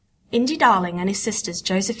Indy Darling and his sisters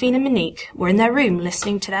Josephine and Monique were in their room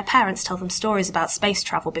listening to their parents tell them stories about space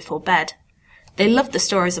travel before bed. They loved the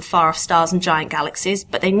stories of far-off stars and giant galaxies,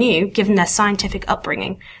 but they knew, given their scientific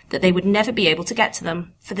upbringing, that they would never be able to get to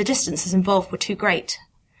them, for the distances involved were too great.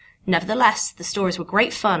 Nevertheless, the stories were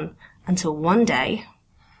great fun, until one day...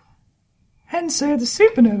 And so the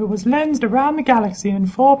supernova was lensed around the galaxy in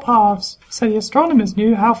 4 paths, so the astronomers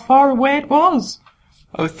knew how far away it was.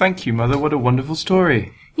 Oh, thank you, Mother. What a wonderful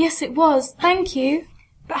story. Yes, it was. Thank you.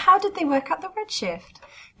 But how did they work out the redshift?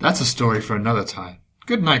 That's a story for another time.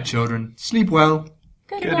 Good night, children. Sleep well.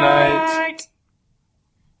 Good night.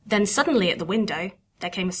 Then suddenly at the window, there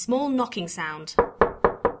came a small knocking sound.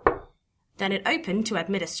 Then it opened to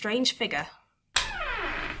admit a strange figure.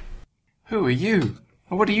 Who are you?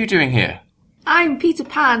 What are you doing here? I'm Peter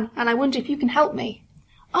Pan, and I wonder if you can help me.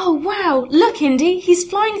 Oh, wow! Look, Indy, he's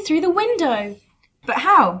flying through the window. But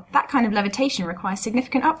how? That kind of levitation requires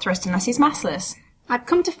significant upthrust unless he's massless. I've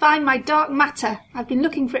come to find my dark matter. I've been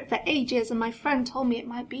looking for it for ages, and my friend told me it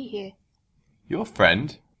might be here. Your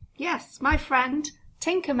friend? Yes, my friend,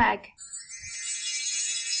 Tinkermeg.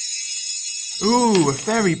 Ooh, a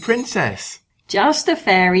fairy princess. Just a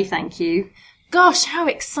fairy, thank you. Gosh, how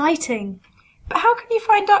exciting. But how can you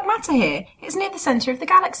find dark matter here? It's near the centre of the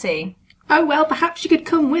galaxy. Oh, well, perhaps you could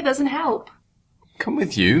come with us and help. Come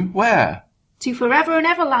with you? Where? To Forever and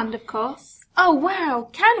Everland, of course. Oh, wow,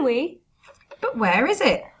 can we? But where is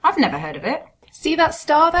it? I've never heard of it. See that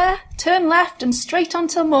star there? Turn left and straight on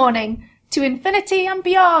till morning. To infinity and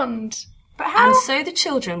beyond. But how? And so the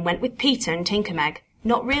children went with Peter and Tinkermeg,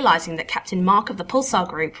 not realising that Captain Mark of the Pulsar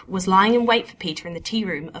Group was lying in wait for Peter in the tea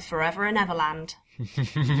room of Forever and Everland.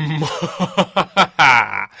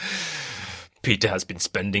 Peter has been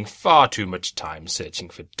spending far too much time searching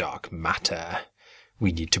for dark matter.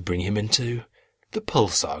 We need to bring him into the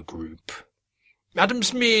Pulsar Group. Madam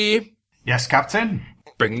Smee! Yes, Captain?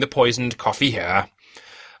 Bring the poisoned coffee here.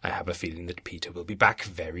 I have a feeling that Peter will be back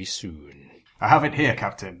very soon. I have it here,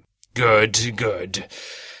 Captain. Good, good.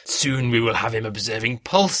 Soon we will have him observing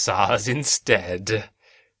pulsars instead.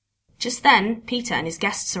 Just then, Peter and his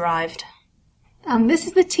guests arrived. And this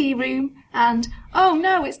is the tea room, and, oh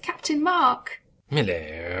no, it's Captain Mark.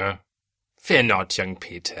 Hello. Fear not, young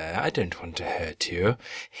Peter. I don't want to hurt you.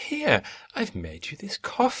 Here, I've made you this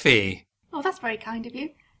coffee. Oh, that's very kind of you.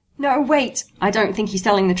 No, wait. I don't think he's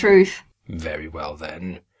telling the truth. Very well,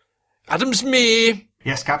 then. Adam Smee!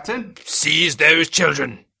 Yes, Captain? Seize those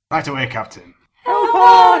children. Right away, Captain. Help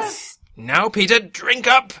us! Now, Peter, drink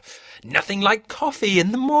up. Nothing like coffee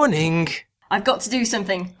in the morning. I've got to do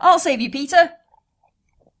something. I'll save you, Peter.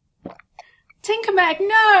 Tinkermeg,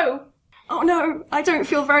 no! Oh no, I don't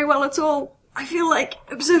feel very well at all. I feel like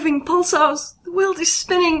observing pulsars. The world is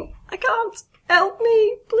spinning. I can't. Help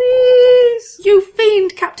me, please. You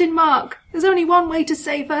fiend, Captain Mark. There's only one way to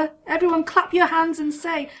save her. Everyone clap your hands and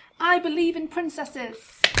say, I believe in princesses.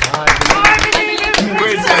 I believe in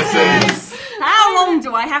princesses. How long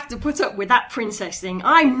do I have to put up with that princess thing?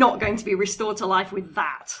 I'm not going to be restored to life with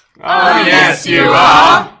that. Oh, yes, you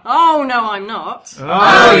are. Oh, no, I'm not.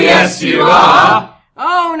 Oh, yes, you are.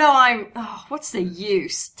 Oh, no, I'm... Oh, what's the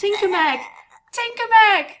use? Tinkermeg!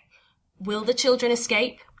 Tinkermeg! Will the children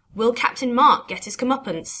escape? Will Captain Mark get his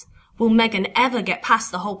comeuppance? Will Megan ever get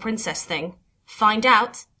past the whole princess thing? Find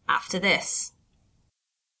out after this.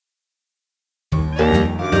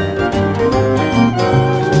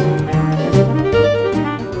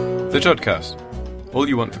 The JodCast. All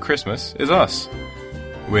you want for Christmas is us.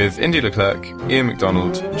 With Indy Leclerc, Iain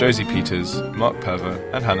McDonald, Josie Peters, Mark Perver,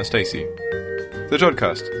 and Hannah Stacey. The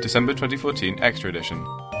JodCast, December 2014 Extra Edition.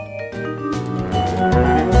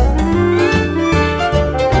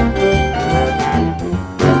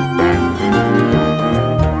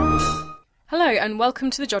 Hello and welcome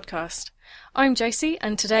to the JodCast. I'm Josie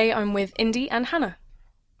and today I'm with Indy and Hannah.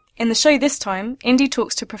 In the show this time, Indy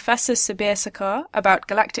talks to Professor Subir Sarkar about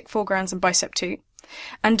galactic foregrounds and bicep 2,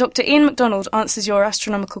 and Dr. Iain McDonald answers your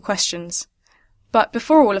astronomical questions. But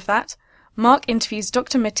before all of that, Mark interviews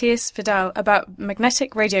Dr. Matias Vidal about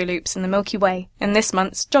magnetic radio loops in the Milky Way in this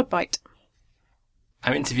month's JodBite.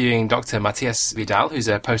 I'm interviewing Dr. Matias Vidal, who's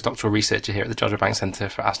a postdoctoral researcher here at the JodBite Centre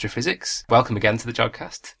for Astrophysics. Welcome again to the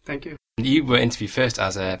JodCast. Thank you. You were interviewed first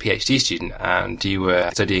as a PhD student, and you were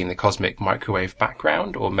studying the cosmic microwave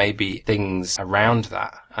background, or maybe things around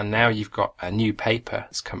that. And now you've got a new paper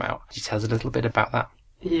that's come out. Could you tell us a little bit about that?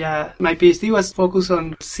 Yeah, my PhD was focused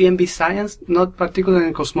on CMB science, not particularly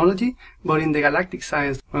in cosmology, but in the galactic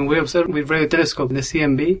science. When we observe with radio telescope the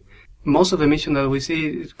CMB, most of the emission that we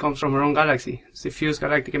see comes from our own galaxy. It's diffuse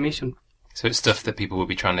galactic emission. So it's stuff that people would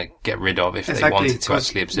be trying to get rid of if Exactly, they wanted to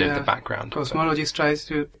actually observe the background. Cosmologists try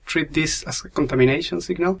to treat this as a contamination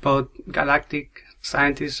signal, but galactic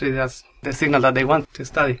scientists treat it as the signal that they want to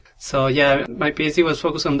study. So yeah, my PhD was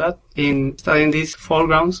focused on that, in studying these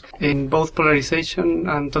foregrounds in both polarization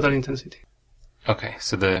and total intensity. Okay,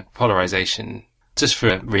 so the polarization, just for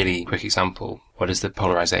a really quick example, what does the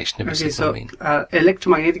polarization of a signal mean?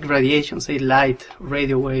 Electromagnetic radiation, say light,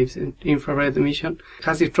 radio waves, and infrared emission,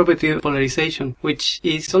 has this property of polarization, which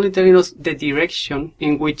is only telling us the direction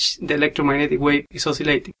in which the electromagnetic wave is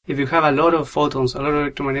oscillating. If you have a lot of photons, a lot of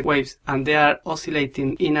electromagnetic waves, and they are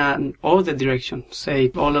oscillating in an ordered direction, say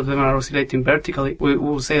all of them are oscillating vertically, we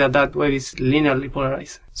will say that that wave is linearly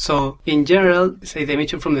polarized. So, in general, say the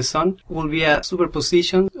emission from the sun will be a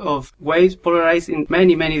superposition of waves polarized in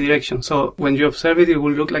many, many directions. So, when you observe it, it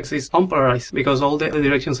will look like it's unpolarized because all the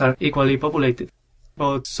directions are equally populated.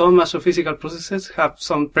 But some astrophysical processes have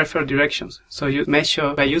some preferred directions. So, you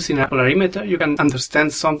measure by using a polarimeter, you can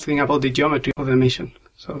understand something about the geometry of the emission.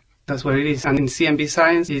 So, that's what it is. And in CMB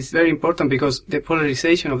science, it's very important because the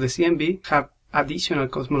polarization of the CMB have additional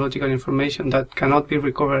cosmological information that cannot be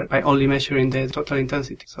recovered by only measuring the total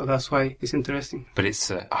intensity. So that's why it's interesting. But it's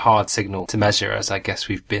a hard signal to measure, as I guess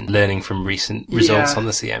we've been learning from recent results on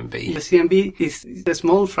the CMB. The CMB is a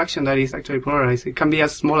small fraction that is actually polarized. It can be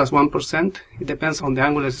as small as 1%. It depends on the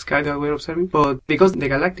angular sky that we're observing. But because the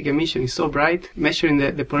galactic emission is so bright, measuring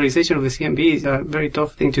the polarization of the CMB is a very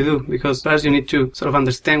tough thing to do, because first you need to sort of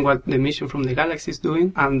understand what the emission from the galaxy is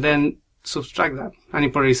doing, and then subtract that. And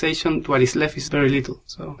in polarization, what is left is very little.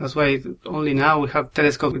 So that's why only now we have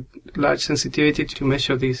telescopes with large sensitivity to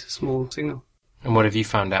measure this small signal. And what have you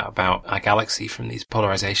found out about our galaxy from these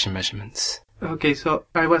polarization measurements? Okay, so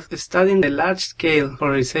I was studying the large-scale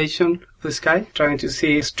polarization of the sky, trying to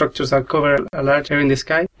see structures that cover a large area in the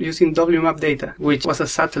sky, using WMAP data, which was a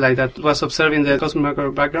satellite that was observing the cosmic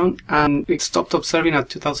microwave background, and it stopped observing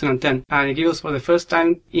at 2010. And it gave us, for the first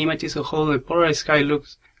time, images of how the polarized sky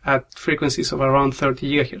looks at frequencies of around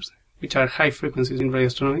 30 gigahertz, which are high frequencies in radio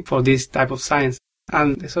astronomy for this type of science.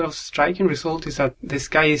 And the sort of striking result is that the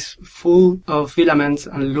sky is full of filaments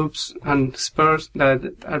and loops and spurs that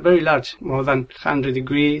are very large, more than 100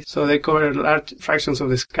 degrees. So they cover large fractions of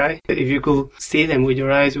the sky. If you could see them with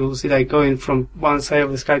your eyes, you will see like going from one side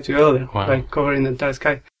of the sky to the other, like covering the entire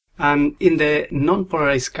sky. And in the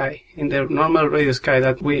non-polarized sky, in the normal radio sky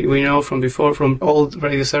that we know from before, from old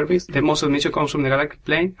radio service, the most emission comes from the galactic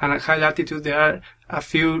plane, and at high latitude there are a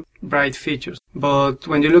few bright features. But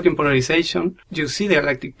when you look in polarization, you see the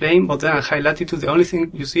galactic plane, but then at high latitude the only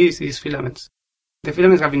thing you see is these filaments. The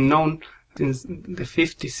filaments have been known since the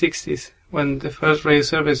 50s, 60s, when the first radio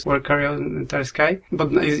surveys were carried out in the entire sky.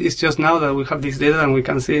 But it's just now that we have this data and we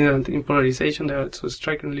can see that in polarization they are so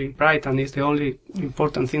strikingly bright, and it's the only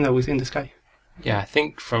important thing that we see in the sky. Yeah, I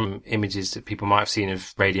think from images that people might have seen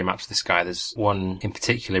of radio maps of the sky, there's one in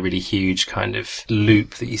particular really huge kind of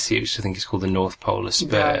loop that you see, which I think is called the North Polar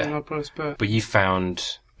Spur. Yeah, the North Polar Spur. But you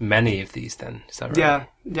found many of these then, is that right?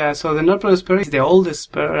 Yeah, so the North Polar Spur is the oldest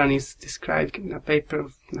spur and is described in a paper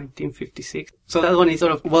of 1956. So that one is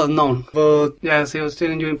sort of well known. But yeah, as I was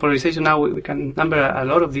telling you, in polarization now we can number a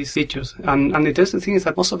lot of these features. And the interesting thing is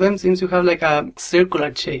that most of them seem to have like a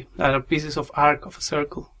circular shape, that are pieces of arc of a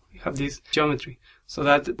circle. We have this geometry. So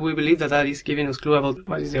that we believe that is giving us clue about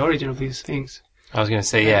what is the origin of these things. I was going to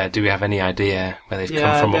say, do we have any idea where they've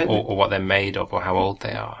come from or what they're made of or how old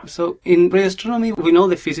they are? So in radio astronomy, we know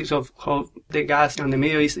the physics of how the gas and the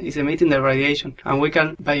medium is emitting the radiation. And we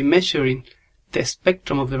can, by measuring the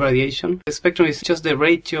spectrum of the radiation, the spectrum is just the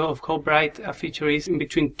ratio of how bright a feature is in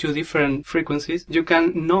between two different frequencies, you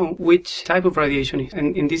can know which type of radiation it is.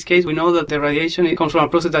 And in this case, we know that the radiation comes from a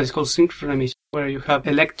process that is called synchrotron emission, where you have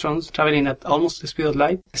electrons traveling at almost the speed of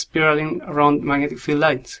light, spiraling around magnetic field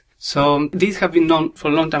lines. So these have been known for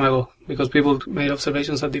a long time ago because people made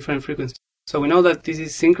observations at different frequencies. So we know that this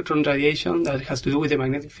is synchrotron radiation that has to do with the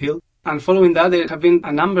magnetic field. And following that, there have been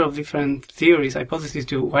a number of different theories, hypotheses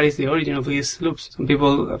to what is the origin of these loops. Some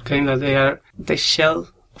people have claimed that they are the shell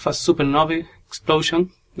of a supernovae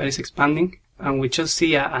explosion that is expanding. And we just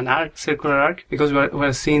see an arc, circular arc, because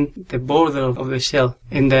we're seeing the border of the shell.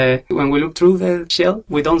 When we look through the shell,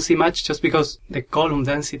 we don't see much just because the column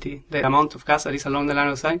density, the amount of gas that is along the line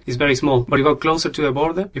of sight, is very small. But you go closer to the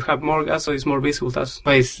border, you have more gas, so it's more visible. That's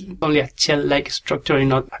why it's only a shell-like structure and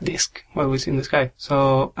not a disk, what we see in the sky.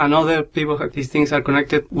 So, another people have these things are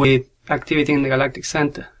connected with activity in the galactic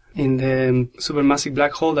center. In the supermassive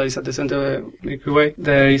black hole that is at the center of the Milky Way,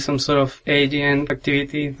 there is some sort of alien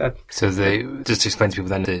activity that... So just to explain to people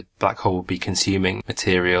then, the black hole would be consuming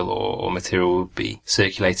material or material would be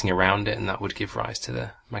circulating around it, and that would give rise to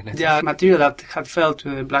the magnetic? Yeah, material that had fell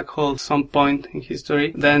to the black hole at some point in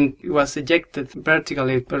history, then it was ejected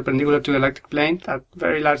vertically, perpendicular to the galactic plane at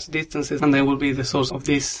very large distances, and then will be the source of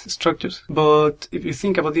these structures. But if you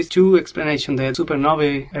think about these two explanations, the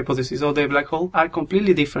supernovae hypothesis or the black hole, are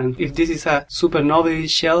completely different. If this is a supernovae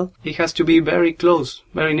shell, it has to be very close,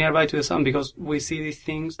 very nearby to the sun, because we see these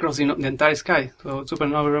things crossing the entire sky. So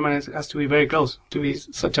supernovae remanence has to be very close to be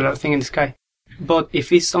such a large thing in the sky. But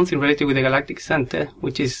if it's something related with the galactic center,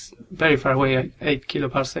 which is very far away, 8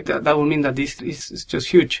 kiloparsec, that would mean that this is just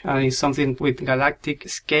huge, and it's something with galactic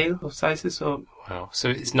scale of sizes. So wow. So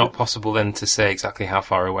it's not possible then to say exactly how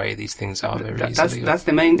far away these things are very easily? That's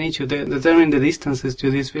the main issue. Determining the distances to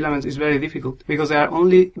these filaments is very difficult, because they are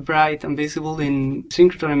only bright and visible in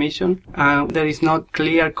synchrotron emission, and there is not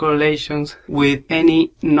clear correlations with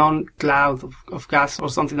any non-cloud of gas or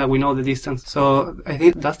something that we know the distance. So I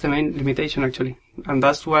think that's the main limitation, actually. And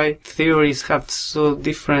that's why theories have so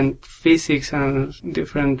different physics and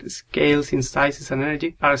different scales in sizes and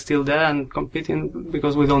energy are still there and competing,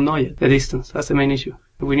 because we don't know yet the distance. That's the main issue.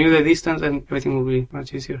 If we knew the distance, then everything would be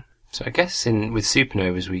much easier. So I guess with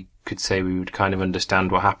supernovas, we could say we would kind of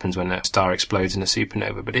understand what happens when a star explodes in a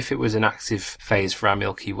supernova. But if it was an active phase for our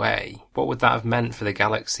Milky Way, what would that have meant for the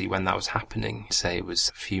galaxy when that was happening? Say it was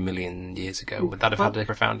a few million years ago. Would that have had a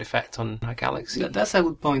profound effect on our galaxy? That's a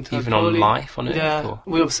good point. Even on life on Earth? Yeah,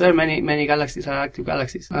 we observe many galaxies are active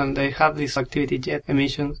galaxies, and they have this activity jet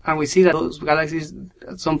emissions. And we see that those galaxies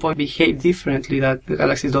at some point behave differently than the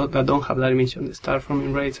galaxies that don't have that emission. The star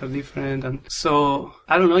forming rates are different. And so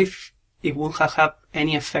I don't know if it would have had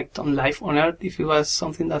any effect on life on Earth if it was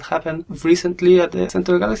something that happened recently at the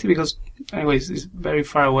center of the galaxy, because anyways, it's very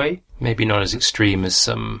far away. Maybe not as extreme as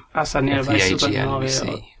some as a nearby supernova we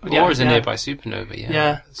see. Or as a nearby supernova,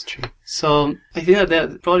 yeah. That's true. So I think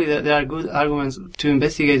that there are good arguments to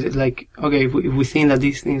investigate it, like, okay, if we think that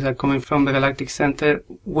these things are coming from the galactic center,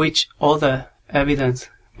 which other evidence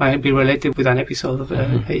might be related with an episode of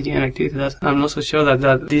aging activity. I'm not so sure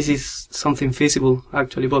that this is something feasible,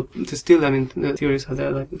 actually, but still, I mean, the theories are there,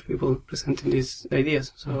 like people presenting these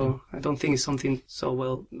ideas, so I don't think it's something so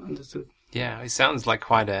well understood. Yeah, it sounds like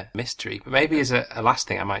quite a mystery. But maybe as a last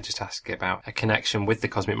thing, I might just ask about a connection with the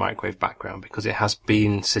cosmic microwave background, because it has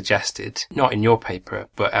been suggested, not in your paper,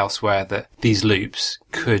 but elsewhere, that these loops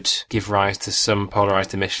could give rise to some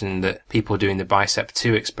polarized emission that people doing the BICEP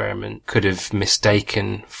 2 experiment could have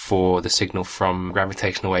mistaken for the signal from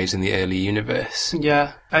gravitational waves in the early universe.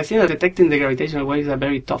 Yeah, I think that detecting the gravitational waves is a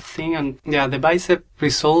very tough thing, and yeah, the BICEP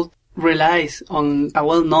result relies on a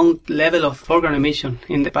well-known level of foreground emission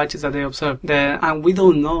in the patches that they observe. And we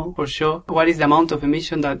don't know for sure what is the amount of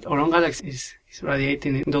emission that our own galaxy is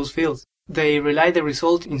radiating in those fields. They rely the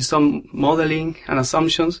result in some modeling and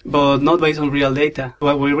assumptions, but not based on real data.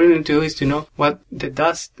 What we really need to do is to know what the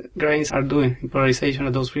dust grains are doing in polarization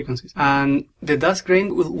at those frequencies. And the dust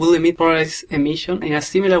grain will emit polarized emission in a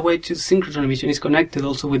similar way to synchrotron emission. It's connected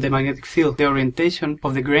also with the magnetic field. The orientation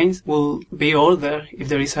of the grains will be ordered if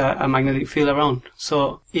there is a magnetic field around.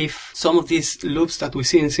 So if some of these loops that we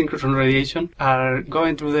see in synchrotron radiation are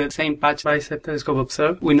going through the same patch BICEP telescope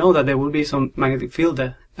observed, we know that there will be some magnetic field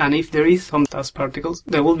there. And if there is some dust particles,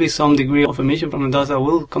 there will be some degree of emission from the dust that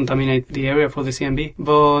will contaminate the area for the CMB.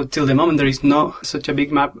 But till the moment there is not such a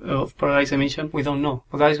big map of polarized emission, we don't know.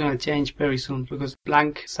 But that is going to change very soon, because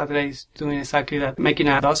Planck satellite is doing exactly that, making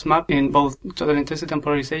a dust map in both total intensity and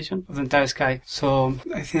polarization of the entire sky. So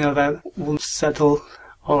I think that will settle,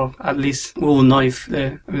 or at least we will know if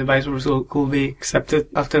the BICEP result could be accepted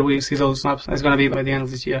after we see those maps. It's going to be by the end of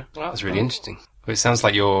this year. Well, that's really interesting. Well, it sounds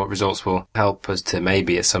like your results will help us to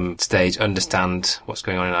maybe at some stage understand what's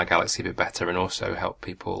going on in our galaxy a bit better, and also help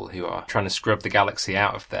people who are trying to scrub the galaxy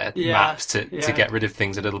out of their maps to get rid of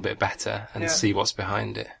things a little bit better and see what's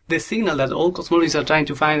behind it. The signal that all cosmologists are trying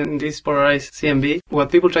to find in this polarized CMB,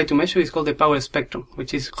 what people try to measure is called the power spectrum,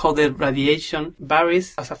 which is how the radiation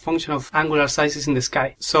varies as a function of angular sizes in the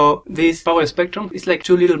sky. So this power spectrum is like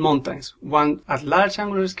two little mountains, one at large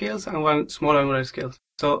angular scales and one small angular scales.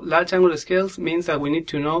 So large angular scales means that we need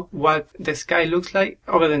to know what the sky looks like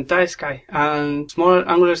over the entire sky. And smaller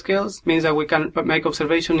angular scales means that we can make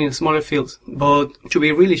observation in smaller fields. But to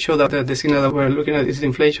be really sure that the signal that we're looking at is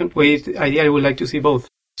inflation, we ideally would like to see both.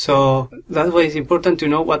 So that's why it's important to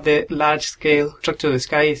know what the large scale structure of the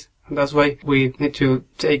sky is. That's why we need to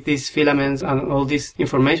take these filaments and all this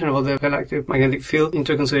information about the galactic magnetic field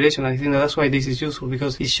into consideration. I think that's why this is useful,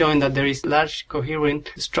 because it's showing that there is large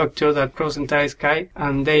coherent structure that crosses the entire sky,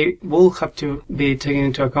 and they will have to be taken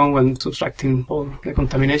into account when subtracting all the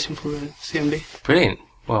contamination for the CMB. Brilliant.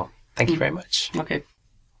 Well, thank you very much. Okay.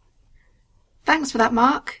 Thanks for that,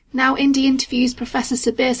 Mark. Now Indy interviews Professor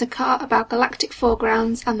Subir Sarkar about galactic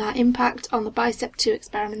foregrounds and their impact on the BICEP 2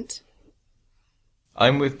 experiment.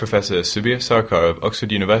 I'm with Professor Subir Sarkar of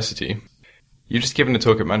Oxford University. You've just given a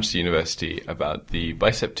talk at Manchester University about the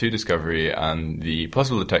BICEP 2 discovery and the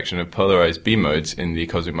possible detection of polarized beam modes in the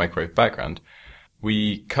cosmic microwave background.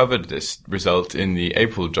 We covered this result in the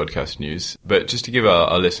April Jodcast news, but just to give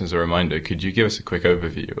our listeners a reminder, could you give us a quick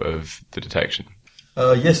overview of the detection?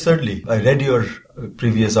 Yes, certainly. I read your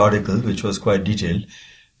previous article, which was quite detailed.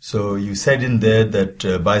 So you said in there that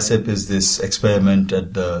BICEP is this experiment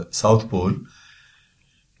at the South Pole,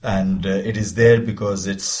 and it is there because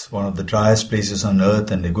it's one of the driest places on Earth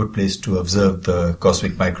and a good place to observe the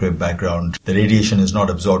cosmic microwave background. The radiation is not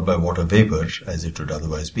absorbed by water vapor, as it would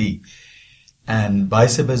otherwise be. And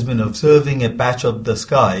BICEP has been observing a patch of the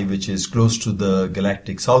sky which is close to the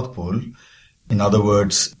galactic South Pole. In other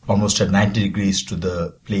words, almost at 90 degrees to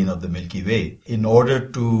the plane of the Milky Way, in order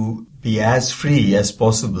to be as free as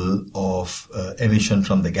possible of emission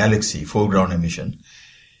from the galaxy, foreground emission.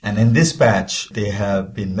 And in this patch, they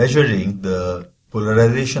have been measuring the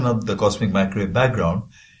polarization of the cosmic microwave background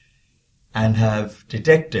and have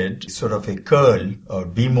detected sort of a curl or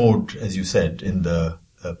B mode, as you said, in the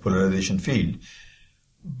polarization field,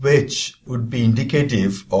 which would be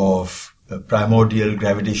indicative of primordial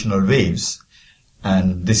gravitational waves.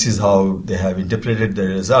 And this is how they have interpreted the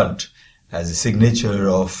result as a signature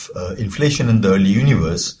of inflation in the early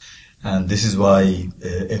universe. And this is why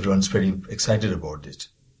everyone's pretty excited about it.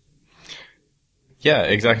 Yeah,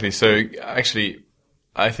 exactly. So actually,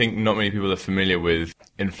 I think not many people are familiar with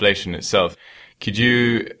inflation itself. Could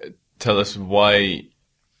you tell us why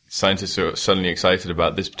scientists are suddenly excited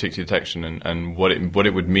about this particular detection and what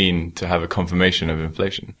it would mean to have a confirmation of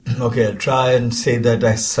inflation? Okay, I'll try and say that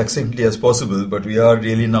as succinctly as possible, but we are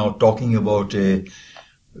really now talking about a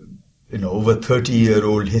over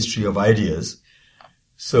 30-year-old history of ideas.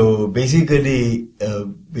 So basically,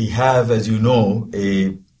 we have, as you know,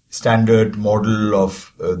 a standard model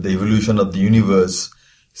of the evolution of the universe,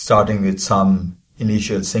 starting with some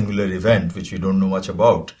initial singular event, which we don't know much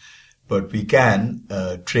about. But we can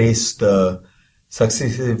trace the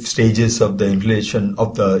successive stages of the inflation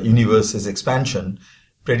of the universe's expansion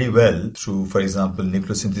pretty well through, for example,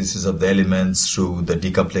 nucleosynthesis of the elements, through the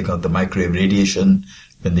decoupling of the microwave radiation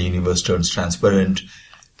when the universe turns transparent,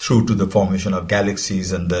 through to the formation of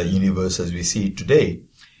galaxies and the universe as we see it today.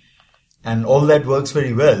 And all that works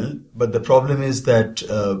very well, but the problem is that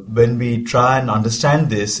when we try and understand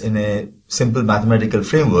this in a simple mathematical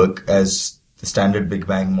framework, as the standard Big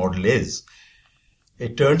Bang model is,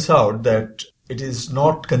 it turns out that it is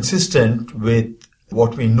not consistent with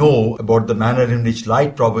what we know about the manner in which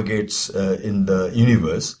light propagates in the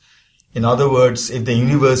universe. In other words, if the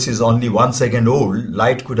universe is only 1 second old,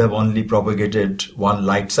 light could have only propagated 1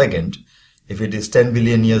 light second. If it is 10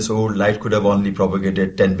 billion years old, light could have only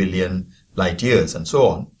propagated 10 billion light years, and so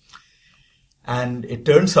on. And it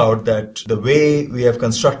turns out that the way we have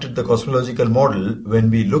constructed the cosmological model,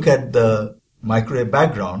 when we look at the microwave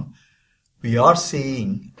background, we are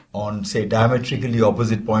seeing on, say, diametrically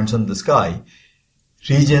opposite points on the sky,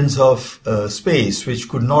 regions of space which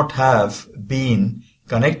could not have been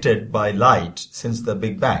connected by light since the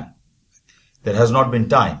Big Bang. There has not been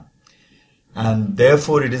time. And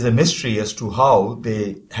therefore it is a mystery as to how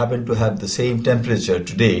they happen to have the same temperature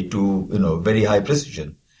today to, very high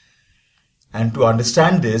precision. And to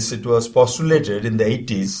understand this, it was postulated in the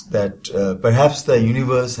 80s that perhaps the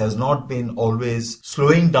universe has not been always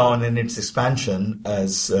slowing down in its expansion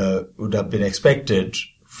as would have been expected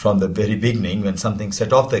from the very beginning. When something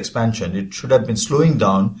set off the expansion, it should have been slowing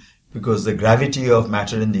down because the gravity of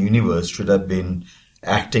matter in the universe should have been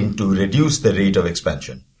acting to reduce the rate of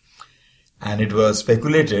expansion. And it was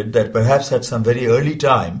speculated that perhaps at some very early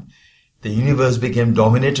time, the universe became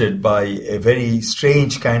dominated by a very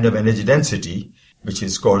strange kind of energy density, which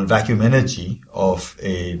is called vacuum energy of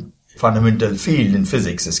a fundamental field in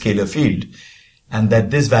physics, a scalar field, and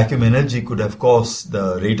that this vacuum energy could have caused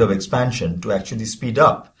the rate of expansion to actually speed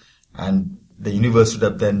up, and the universe would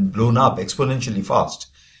have then blown up exponentially fast.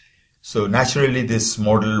 So naturally, this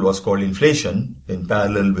model was called inflation, in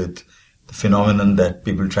parallel with the phenomenon that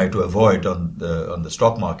people try to avoid on the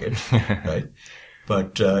stock market, right?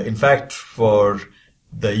 But in fact, for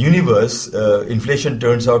the universe, inflation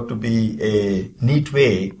turns out to be a neat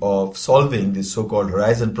way of solving this so-called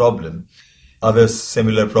horizon problem, other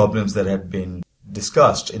similar problems that had been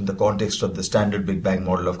discussed in the context of the standard Big Bang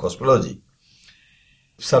model of cosmology.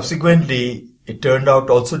 Subsequently, it turned out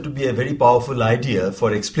also to be a very powerful idea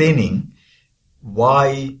for explaining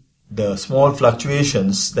why the small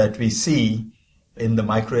fluctuations that we see in the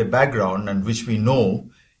microwave background, and which we know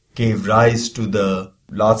gave rise to the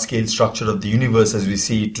large-scale structure of the universe as we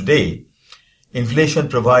see it today, inflation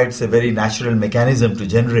provides a very natural mechanism to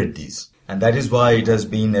generate these. And that is why it has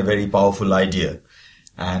been a very powerful idea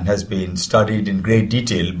and has been studied in great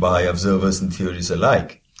detail by observers and theorists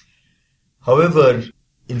alike. However,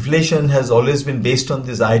 inflation has always been based on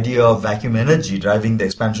this idea of vacuum energy driving the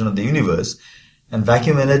expansion of the universe. And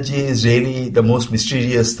vacuum energy is really the most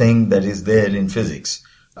mysterious thing that is there in physics.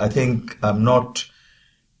 I think I'm not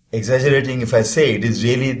exaggerating if I say it is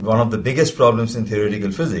really one of the biggest problems in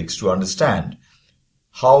theoretical physics to understand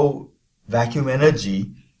how vacuum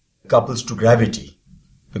energy couples to gravity.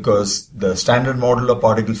 Because the standard model of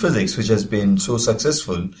particle physics, which has been so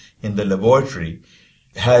successful in the laboratory,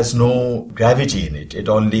 has no gravity in it. It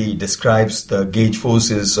only describes the gauge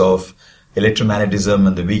forces of electromagnetism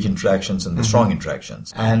and the weak interactions and the strong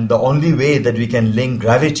interactions. And the only way that we can link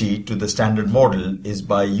gravity to the standard model is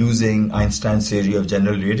by using Einstein's theory of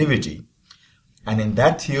general relativity. And in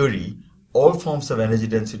that theory, all forms of energy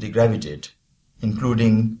density gravitate,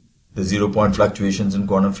 including the zero-point fluctuations in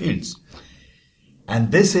quantum fields. And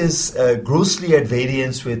this is grossly at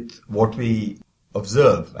variance with what we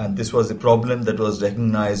observe. And this was a problem that was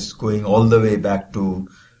recognized going all the way back to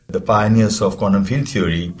the pioneers of quantum field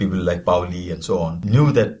theory, people like Pauli and so on,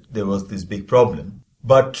 knew that there was this big problem.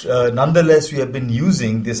 But nonetheless, we have been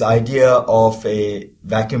using this idea of a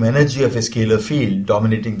vacuum energy of a scalar field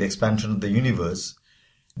dominating the expansion of the universe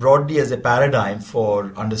broadly as a paradigm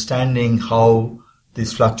for understanding how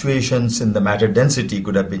these fluctuations in the matter density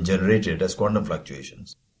could have been generated as quantum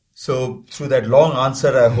fluctuations. So through that long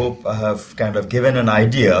answer, I hope I have kind of given an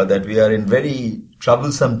idea that we are in very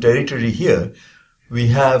troublesome territory here. We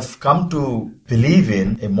have come to believe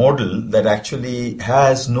in a model that actually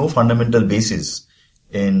has no fundamental basis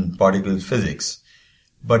in particle physics,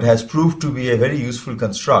 but has proved to be a very useful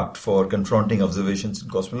construct for confronting observations in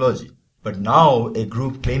cosmology. But now a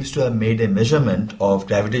group claims to have made a measurement of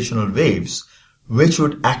gravitational waves, which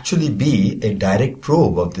would actually be a direct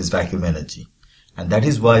probe of this vacuum energy. And that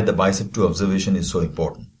is why the BICEP 2 observation is so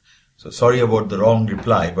important. So sorry about the wrong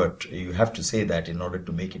reply, but you have to say that in order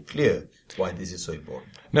to make it clear why this is so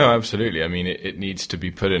important. No, absolutely. I mean, it needs to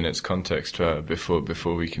be put in its context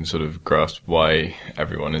before we can sort of grasp why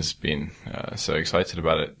everyone has been so excited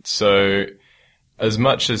about it. So as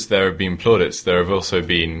much as there have been plaudits, there have also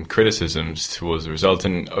been criticisms towards the result.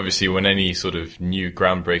 And obviously, when any sort of new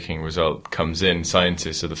groundbreaking result comes in,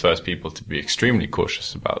 scientists are the first people to be extremely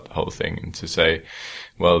cautious about the whole thing and to say,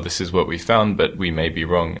 well, this is what we found, but we may be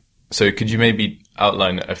wrong. So could you maybe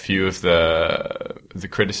outline a few of the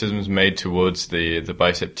criticisms made towards the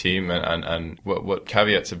BICEP team and what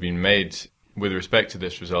caveats have been made with respect to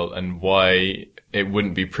this result and why it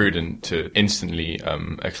wouldn't be prudent to instantly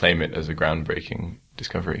acclaim it as a groundbreaking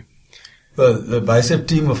discovery? Well, the BICEP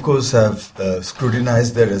team, of course, have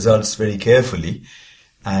scrutinized their results very carefully.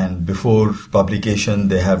 And before publication,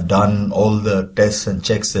 they have done all the tests and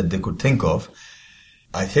checks that they could think of.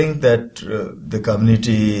 I think that the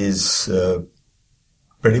community is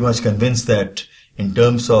pretty much convinced that in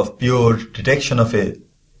terms of pure detection of a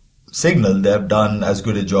signal, they have done as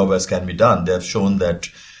good a job as can be done. They have shown that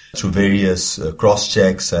through various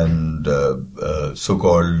cross-checks and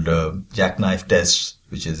so-called jackknife tests,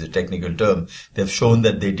 which is a technical term, they have shown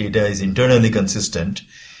that their data is internally consistent,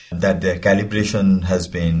 that their calibration has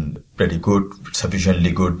been pretty good,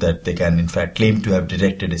 sufficiently good that they can in fact claim to have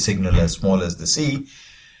detected a signal as small as the C.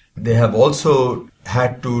 They have also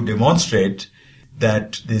had to demonstrate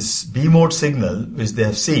that this B-mode signal, which they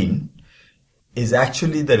have seen, is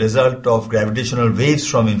actually the result of gravitational waves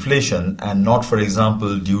from inflation and not, for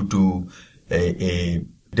example, due to a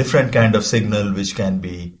different kind of signal which can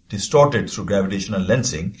be distorted through gravitational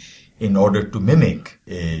lensing in order to mimic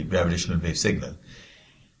a gravitational wave signal.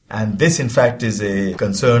 And this, in fact, is a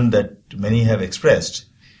concern that many have expressed.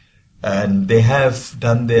 And they have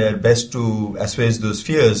done their best to assuage those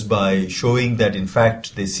fears by showing that, in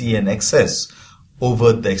fact, they see an excess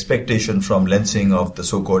over the expectation from lensing of the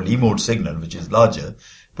so-called E-mode signal, which is larger,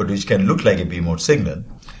 but which can look like a B-mode signal.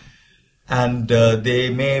 And they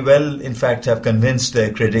may well, in fact, have convinced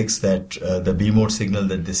their critics that the B-mode signal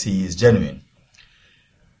that they see is genuine.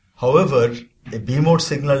 However, a B-mode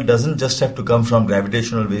signal doesn't just have to come from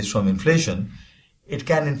gravitational waves from inflation. It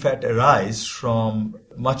can, in fact, arise from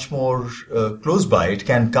much more close by. It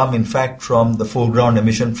can come, in fact, from the foreground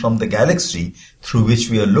emission from the galaxy through which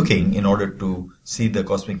we are looking in order to see the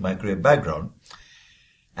cosmic microwave background.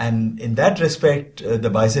 And in that respect, the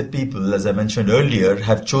BICEP people, as I mentioned earlier,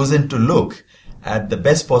 have chosen to look at the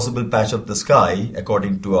best possible patch of the sky,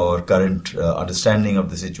 according to our current understanding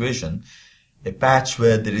of the situation, a patch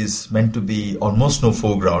where there is meant to be almost no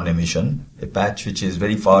foreground emission, a patch which is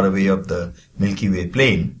very far away of the Milky Way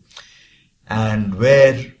plane, and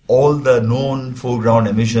where all the known foreground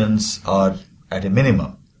emissions are at a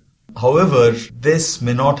minimum. However, this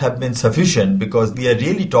may not have been sufficient because we are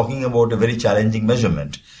really talking about a very challenging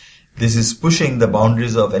measurement. This is pushing the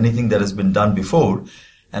boundaries of anything that has been done before.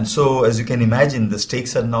 And so, as you can imagine, the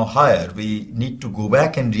stakes are now higher. We need to go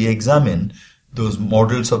back and re-examine those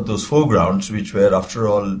models of those foregrounds, which were, after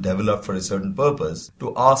all, developed for a certain purpose,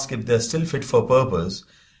 to ask if they're still fit for purpose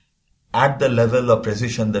at the level of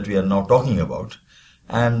precision that we are now talking about.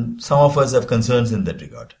 And some of us have concerns in that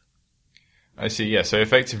regard. I see, yeah. So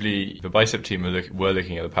effectively, the BICEP team were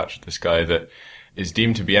looking at the patch of the sky that is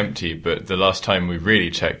deemed to be empty, but the last time we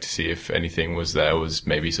really checked to see if anything was there was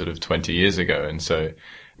maybe sort of 20 years ago. And so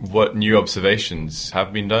what new observations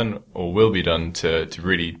have been done or will be done to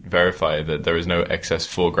really verify that there is no excess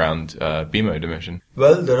foreground B mode emission?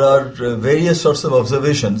 Well, there are various sorts of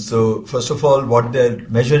observations. So first of all, what they're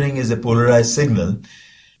measuring is a polarized signal.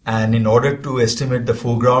 And in order to estimate the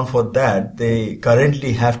foreground for that, they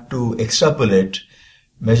currently have to extrapolate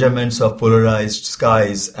measurements of polarized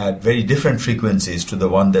skies at very different frequencies to the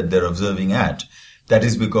one that they're observing at. That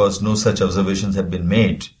is because no such observations have been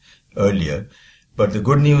made earlier. But the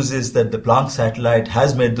good news is that the Planck satellite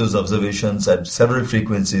has made those observations at several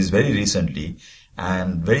frequencies very recently,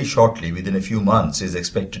 and very shortly, within a few months, is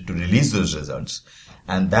expected to release those results.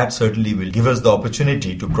 And that certainly will give us the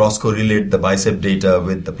opportunity to cross-correlate the BICEP data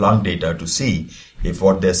with the Planck data to see if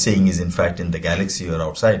what they're seeing is in fact in the galaxy or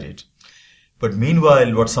outside it. But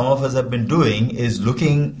meanwhile, what some of us have been doing is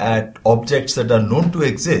looking at objects that are known to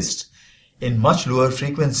exist in much lower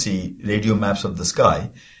frequency radio maps of the sky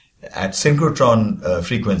at synchrotron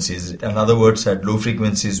frequencies. In other words, at low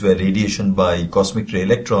frequencies where radiation by cosmic ray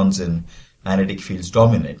electrons in magnetic fields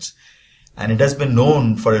dominates. And it has been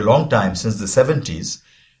known for a long time, since the 70s,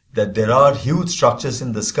 that there are huge structures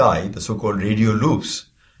in the sky, the so-called radio loops,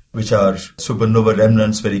 which are supernova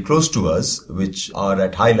remnants very close to us, which are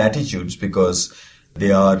at high latitudes because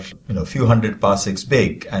they are, a few hundred parsecs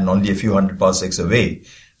big and only a few hundred parsecs away,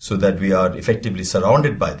 so that we are effectively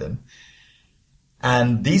surrounded by them.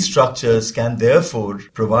 And these structures can therefore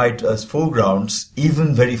provide us foregrounds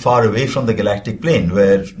even very far away from the galactic plane,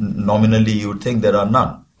 where nominally you would think there are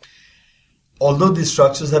none. Although these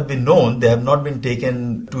structures have been known, they have not been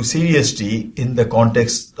taken too seriously in the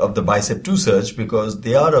context of the BICEP-2 search because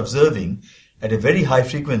they are observing at a very high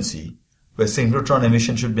frequency where synchrotron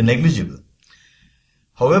emission should be negligible.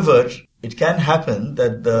 However, it can happen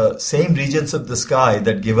that the same regions of the sky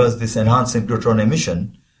that give us this enhanced synchrotron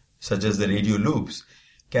emission, such as the radio loops,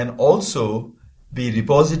 can also be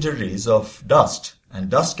repositories of dust,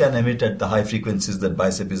 and dust can emit at the high frequencies that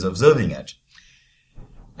BICEP is observing at.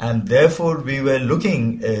 And therefore, we were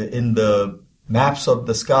looking in the maps of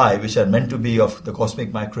the sky, which are meant to be of the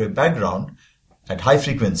cosmic microwave background at high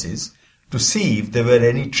frequencies, to see if there were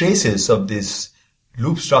any traces of these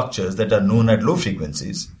loop structures that are known at low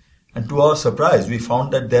frequencies. And to our surprise, we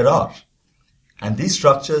found that there are. And these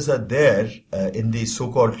structures are there in these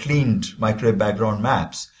so-called cleaned microwave background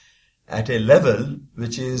maps at a level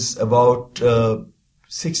which is about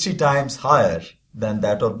 60 times higher than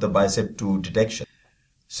that of the BICEP-2 detection.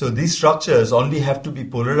 So these structures only have to be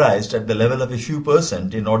polarized at the level of a few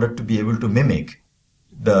 % in order to be able to mimic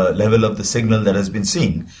the level of the signal that has been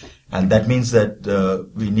seen. And that means that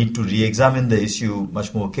we need to re-examine the issue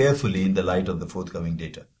much more carefully in the light of the forthcoming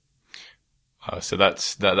data. So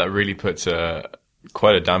that really puts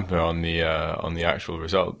quite a damper on the actual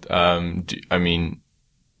result. I mean,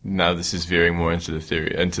 now this is veering more into the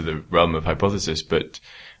theory, into the realm of hypothesis, but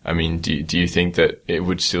I mean, do you think that it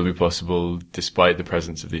would still be possible, despite the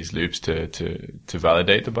presence of these loops, to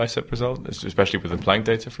validate the BICEP result, especially with the Planck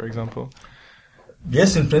data, for example?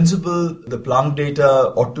 Yes, in principle, the Planck data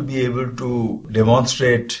ought to be able to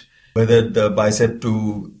demonstrate whether the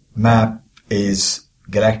BICEP-2 map is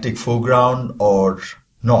galactic foreground or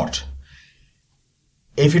not.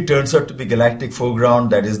 If it turns out to be galactic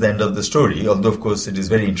foreground, that is the end of the story. Although, of course, it is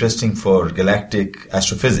very interesting for galactic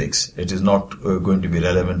astrophysics. It is not going to be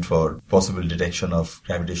relevant for possible detection of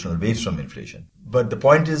gravitational waves from inflation. But the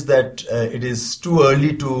point is that it is too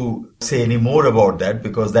early to say any more about that,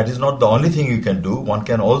 because that is not the only thing you can do. One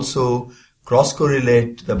can also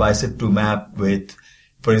cross-correlate the BICEP-2 map with,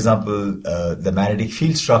 for example, the magnetic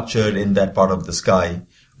field structure in that part of the sky,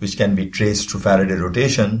 which can be traced through Faraday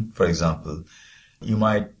rotation, for example. You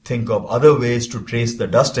might think of other ways to trace the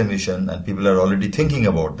dust emission, and people are already thinking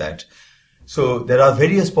about that. So there are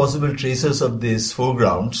various possible traces of these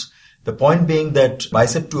foregrounds. The point being that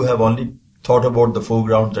BICEP-2 have only thought about the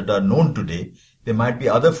foregrounds that are known today. There might be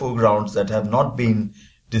other foregrounds that have not been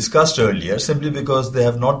discussed earlier simply because they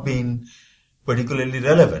have not been particularly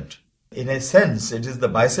relevant. In a sense, it is the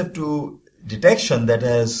bicep 2 detection that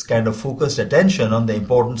has kind of focused attention on the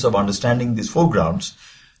importance of understanding these foregrounds.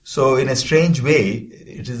 So in a strange way,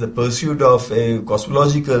 it is the pursuit of a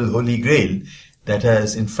cosmological holy grail that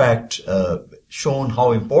has in fact shown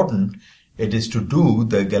how important it is to do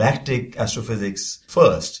the galactic astrophysics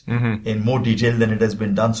first in more detail than it has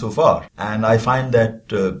been done so far. And I find that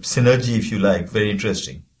synergy, if you like, very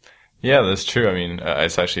interesting. Yeah, that's true. I mean,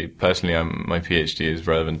 it's actually, personally, my PhD is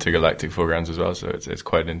relevant to galactic foregrounds as well, so it's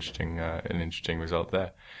quite an interesting result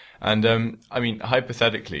there. And, I mean,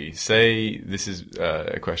 hypothetically, say this is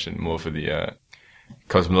a question more for the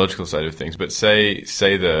cosmological side of things, but say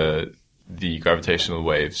the gravitational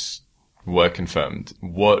waves were confirmed,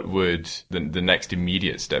 what would the next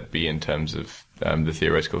immediate step be in terms of the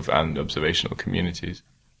theoretical and observational communities?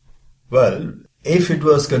 Well, if it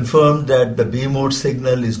was confirmed that the B mode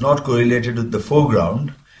signal is not correlated with the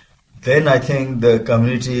foreground, then I think the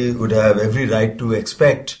community would have every right to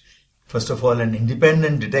expect, first of all, an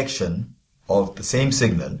independent detection of the same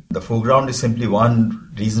signal. The foreground is simply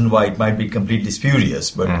one reason why it might be completely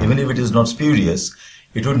spurious, but even if it is not spurious,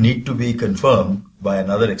 it would need to be confirmed by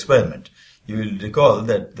another experiment. You will recall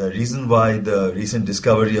that the reason why the recent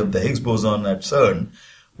discovery of the Higgs boson at CERN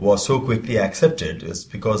was so quickly accepted is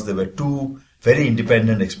because there were two very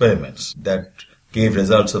independent experiments that gave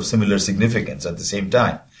results of similar significance at the same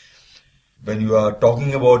time. When you are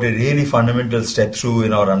talking about a really fundamental step through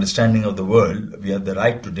in our understanding of the world, we have the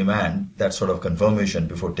right to demand that sort of confirmation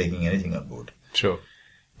before taking anything on board. Sure.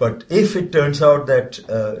 But if it turns out that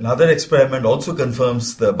another experiment also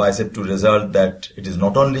confirms the bicep 2 result, that it is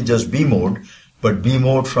not only just B mode, but B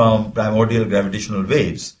mode from primordial gravitational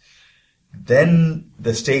waves, then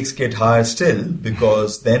the stakes get higher still,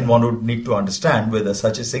 because then one would need to understand whether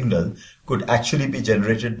such a signal could actually be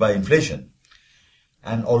generated by inflation.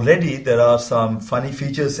 And already there are some funny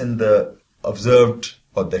features in the observed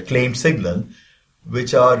or the claimed signal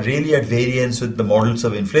which are really at variance with the models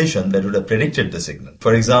of inflation that would have predicted the signal.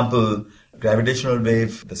 For example, gravitational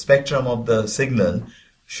wave, the spectrum of the signal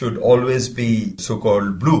should always be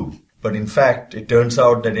so-called blue. But in fact, it turns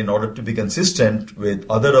out that in order to be consistent with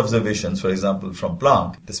other observations, for example, from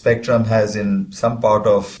Planck, the spectrum has in some part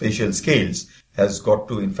of spatial scales has got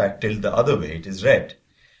to in fact tilt the other way. It is red.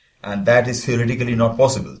 And that is theoretically not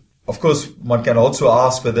possible. Of course, one can also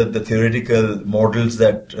ask whether the theoretical models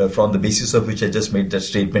that from the basis of which I just made that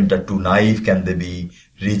statement are too naive. Can they be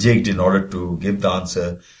rejigged in order to give the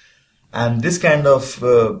answer? And this kind of,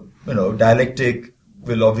 dialectic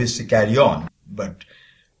will obviously carry on. But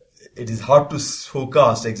it is hard to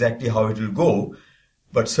forecast exactly how it will go.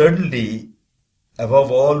 But certainly,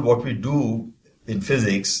 above all, what we do in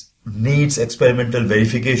physics needs experimental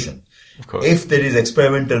verification. Of course. If there is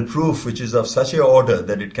experimental proof which is of such a order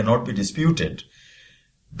that it cannot be disputed,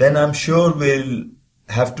 then I'm sure we'll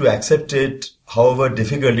have to accept it, however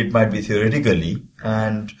difficult it might be theoretically,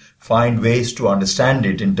 and find ways to understand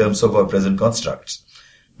it in terms of our present constructs.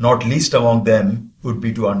 Not least among them would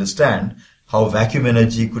be to understand how vacuum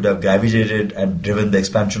energy could have gravitated and driven the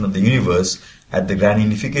expansion of the universe at the grand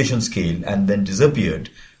unification scale and then disappeared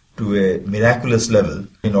to a miraculous level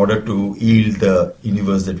in order to yield the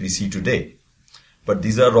universe that we see today. But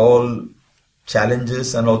these are all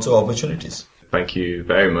challenges and also opportunities. Thank you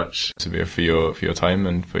very much, Subir, for your time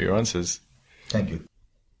and for your answers. Thank you.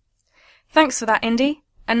 Thanks for that, Indy.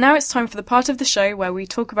 And now it's time for the part of the show where we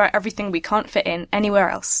talk about everything we can't fit in anywhere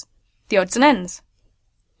else. The odds and ends.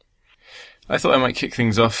 I thought I might kick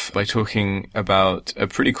things off by talking about a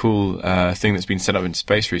pretty cool thing that's been set up in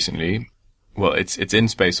space recently. Well, it's in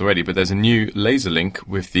space already, but there's a new laser link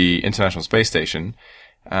with the International Space Station,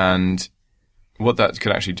 and what that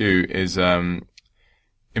could actually do is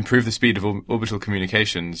improve the speed of orbital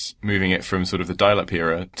communications, moving it from sort of the dial-up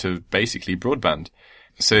era to basically broadband.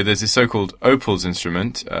 So there's this so-called OPALS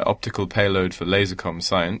instrument, Optical Payload for Lasercom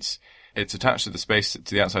Science. It's attached to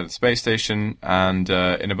the outside of the space station, and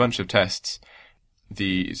in a bunch of tests,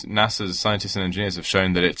 NASA's scientists and engineers have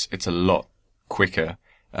shown that it's a lot quicker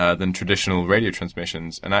than traditional radio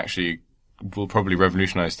transmissions, and actually will probably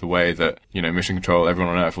revolutionize the way that, mission control,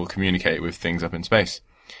 everyone on Earth will communicate with things up in space.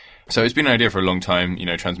 So it's been an idea for a long time,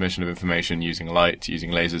 transmission of information using light,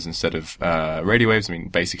 using lasers instead of radio waves. I mean,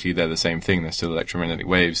 basically they're the same thing. They're still electromagnetic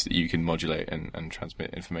waves that you can modulate and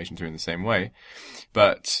transmit information through in the same way.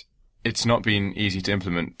 But it's not been easy to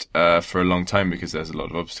implement for a long time because there's a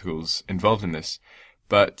lot of obstacles involved in this.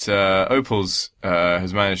 But Opals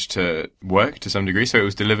has managed to work to some degree. So it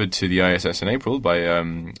was delivered to the ISS in April by a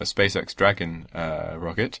SpaceX Dragon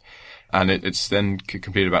rocket, and it's then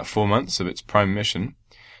completed about 4 months of its prime mission.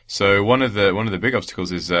 So one of the big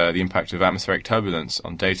obstacles is the impact of atmospheric turbulence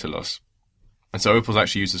on data loss. And so Opals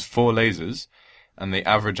actually uses 4 lasers, and they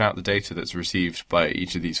average out the data that's received by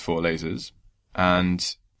each of these 4 lasers.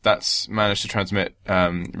 And that's managed to transmit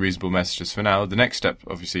reasonable messages for now. The next step,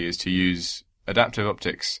 obviously, is to use adaptive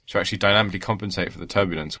optics to actually dynamically compensate for the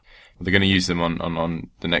turbulence. They're going to use them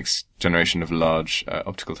on the next generation of large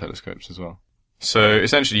optical telescopes as well. So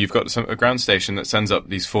essentially, you've got a ground station that sends up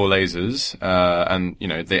these 4 lasers, and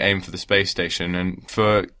they aim for the space station. And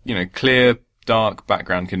for clear, dark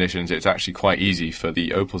background conditions, it's actually quite easy for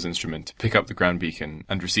the Opals instrument to pick up the ground beacon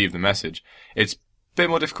and receive the message. It's a bit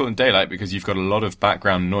more difficult in daylight because you've got a lot of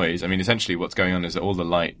background noise. I mean, essentially, what's going on is that all the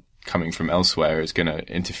light coming from elsewhere is going to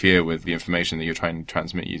interfere with the information that you're trying to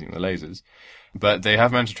transmit using the lasers. But they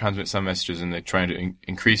have managed to transmit some messages, and they're trying to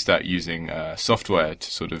increase that using software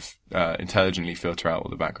to sort of intelligently filter out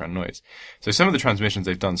all the background noise. So some of the transmissions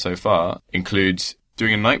they've done so far include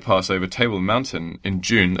doing a night pass over Table Mountain in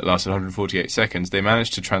June that lasted 148 seconds. They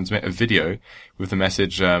managed to transmit a video with the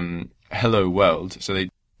message, "Hello World." So they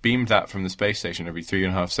beamed that from the space station every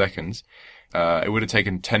 3.5 seconds. It would have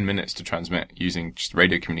taken 10 minutes to transmit using just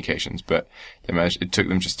radio communications, but it took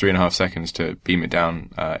them just 3.5 seconds to beam it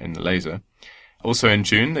down in the laser. Also in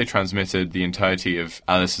June, they transmitted the entirety of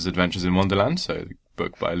Alice's Adventures in Wonderland, so the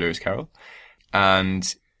book by Lewis Carroll.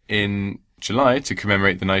 And in July, to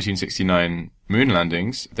commemorate the 1969 moon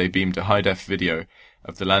landings, they beamed a high-def video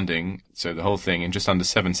of the landing, so the whole thing, in just under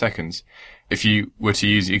 7 seconds. If you were to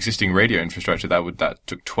use the existing radio infrastructure, that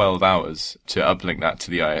took 12 hours to uplink that to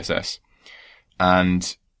the ISS.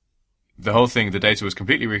 And the whole thing, the data was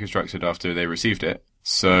completely reconstructed after they received it.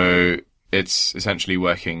 So it's essentially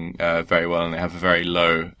working very well, and they have a very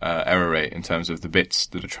low error rate in terms of the bits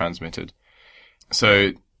that are transmitted.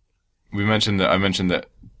 So I mentioned that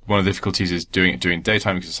one of the difficulties is doing it during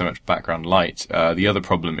daytime because there's so much background light. The other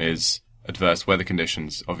problem is adverse weather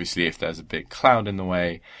conditions. Obviously, if there's a big cloud in the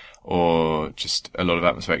way or just a lot of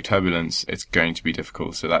atmospheric turbulence, it's going to be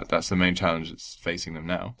difficult. So that's the main challenge that's facing them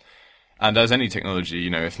now. And as any technology,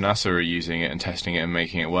 if NASA are using it and testing it and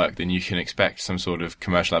making it work, then you can expect some sort of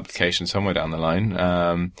commercial application somewhere down the line.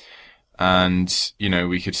 And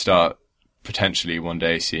we could start potentially one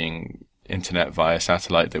day seeing internet via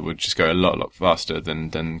satellite that would just go a lot faster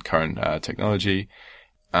than current technology.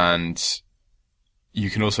 And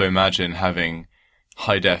you can also imagine having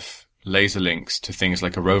high-def laser links to things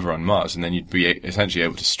like a rover on Mars, and then you'd be essentially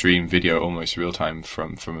able to stream video almost real-time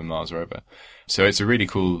from a Mars rover. So it's a really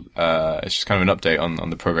cool, it's just kind of an update on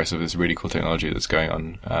the progress of this really cool technology that's going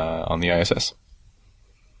on the ISS.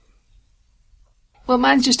 Well,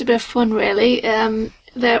 mine's just a bit of fun, really.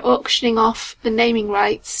 They're auctioning off the naming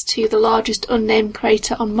rights to the largest unnamed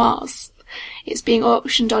crater on Mars. It's being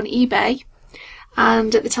auctioned on eBay,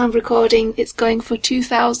 and at the time of recording, it's going for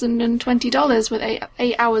 $2,020 with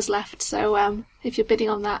 8 hours left. So if you're bidding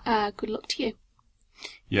on that, good luck to you.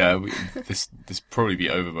 Yeah, this probably be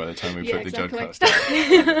over by the time we put exactly. the JodCast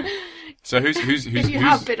out. So who's if you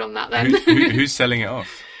have bid on that, then who's selling it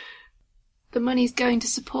off? The money's going to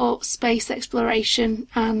support space exploration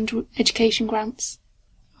and education grants.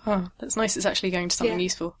 Oh, that's nice. It's actually going to something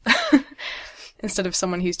useful instead of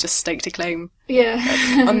someone who's just staked a claim. Yeah.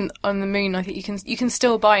 on the moon, I think you can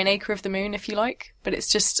still buy an acre of the moon if you like, but it's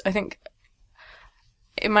just, I think,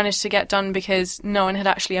 it managed to get done because no one had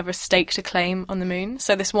actually ever staked a claim on the moon.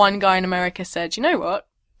 So this one guy in America said, you know what?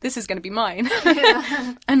 This is going to be mine.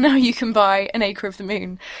 Yeah. And now you can buy an acre of the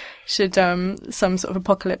moon. Should some sort of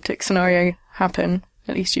apocalyptic scenario happen,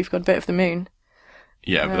 at least you've got a bit of the moon.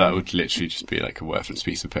 Yeah, but that would literally just be like a worthless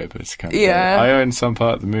piece of paper. It's kind of yeah. I own some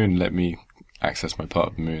part of the moon, let me access my part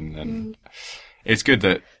of the moon. And it's good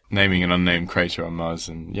that naming an unnamed crater on Mars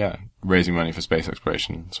and, raising money for space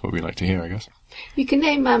exploration is what we like to hear, I guess. You can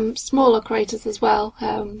name smaller craters as well.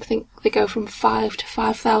 I think they go from $5,000 to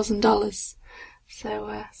 $5,000.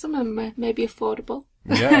 So some of them may be affordable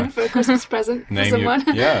for a Christmas present for someone.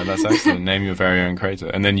 That's excellent. Name your very own crater.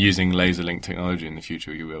 And then using laser link technology in the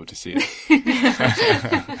future, you'll be able to see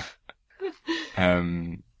it.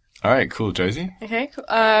 All right, cool. Josie? Okay, cool.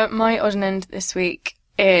 My odd and end this week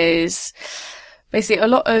is basically a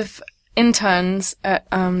lot of interns at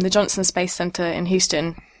the Johnson Space Center in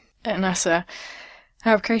Houston at NASA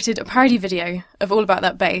have created a parody video of All About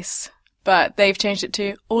That Base, but they've changed it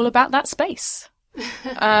to All About That Space.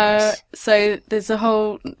 So there's a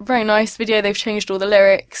whole very nice video. They've changed all the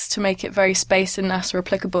lyrics to make it very space and NASA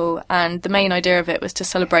applicable, and the main idea of it was to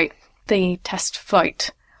celebrate the test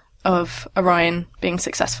flight of Orion being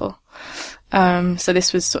successful. So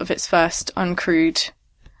this was sort of its first uncrewed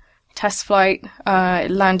test flight.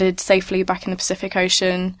 It landed safely back in the Pacific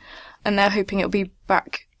Ocean, and they're hoping it'll be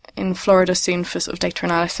back in Florida soon for sort of data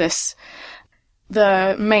analysis.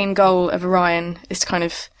 The main goal of Orion is to kind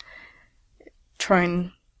of try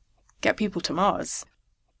and get people to Mars.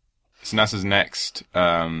 It's NASA's next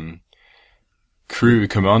crew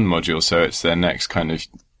command module, so it's their next kind of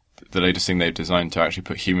the latest thing they've designed to actually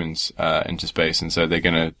put humans into space, and so they're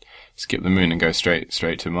going to skip the moon and go straight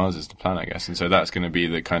to Mars is the plan, I guess. And so that's going to be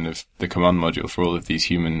the kind of the command module for all of these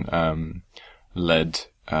human led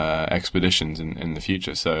expeditions in the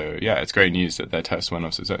future. So yeah, it's great news that their test went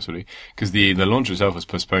off successfully, because the launch itself was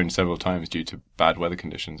postponed several times due to bad weather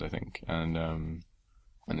conditions, I think, and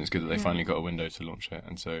it's good that they finally got a window to launch it.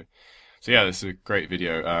 And so yeah, this is a great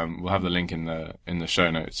video. We'll have the link in the show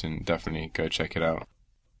notes, and definitely go check it out.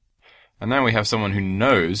 And now we have someone who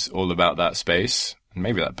knows all about that space, and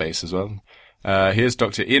maybe that base as well. Here's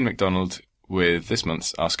Dr. Iain McDonald with this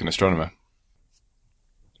month's Ask an Astronomer.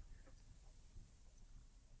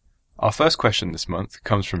 Our first question this month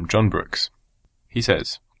comes from John Brooks. He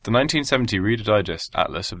says, the 1970 Reader Digest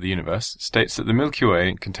Atlas of the Universe states that the Milky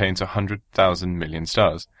Way contains 100,000 million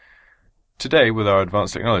stars. Today, with our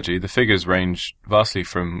advanced technology, the figures range vastly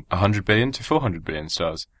from 100 billion to 400 billion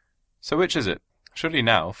stars. So which is it? Surely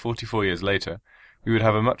now, 44 years later, we would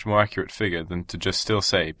have a much more accurate figure than to just still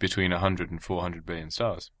say between 100 and 400 billion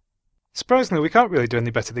stars. Surprisingly, we can't really do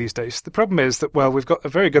any better these days. The problem is that, well, we've got a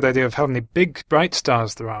very good idea of how many big, bright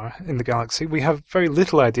stars there are in the galaxy. We have very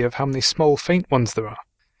little idea of how many small, faint ones there are.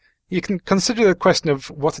 You can consider the question of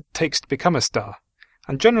what it takes to become a star,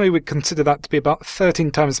 and generally we consider that to be about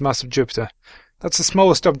 13 times the mass of Jupiter. That's the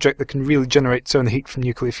smallest object that can really generate its own heat from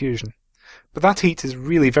nuclear fusion. But that heat is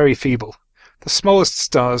really very feeble. The smallest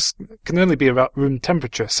stars can only be about room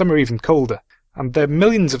temperature, some are even colder, and they're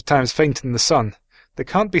millions of times fainter than the Sun. They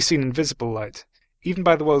can't be seen in visible light, even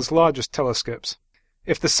by the world's largest telescopes.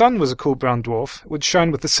 If the Sun was a cool brown dwarf, it would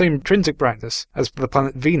shine with the same intrinsic brightness as the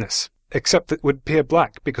planet Venus, except that it would appear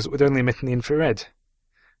black because it would only emit in the infrared.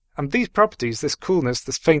 And these properties, this coolness,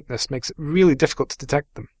 this faintness, makes it really difficult to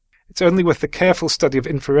detect them. It's only with the careful study of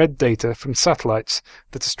infrared data from satellites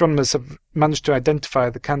that astronomers have managed to identify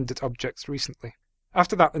the candidate objects recently.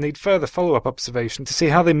 After that, they need further follow-up observation to see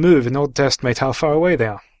how they move in order to estimate how far away they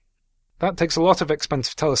are. That takes a lot of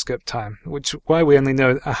expensive telescope time, which is why we only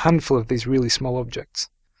know a handful of these really small objects.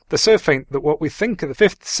 They're so faint that what we think are the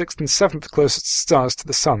 5th, 6th and 7th closest stars to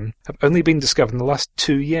the Sun have only been discovered in the last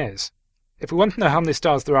 2 years. If we want to know how many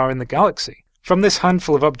stars there are in the galaxy, from this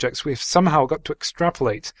handful of objects we've somehow got to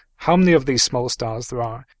extrapolate how many of these small stars there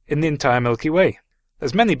are in the entire Milky Way.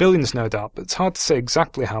 There's many billions, no doubt, but it's hard to say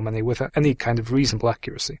exactly how many with any kind of reasonable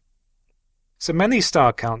accuracy. So many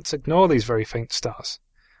star counts ignore these very faint stars,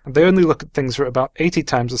 and they only look at things that are about 80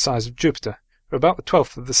 times the size of Jupiter, or about the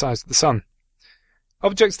 12th of the size of the Sun.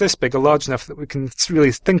 Objects this big are large enough that we can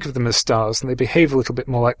really think of them as stars, and they behave a little bit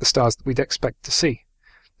more like the stars that we'd expect to see.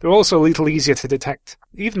 They're also a little easier to detect.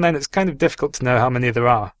 Even then, it's kind of difficult to know how many there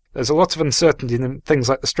are. There's a lot of uncertainty in things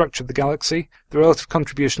like the structure of the galaxy, the relative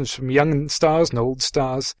contributions from young stars and old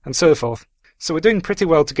stars, and so forth. So we're doing pretty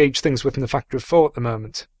well to gauge things within a factor of 4 at the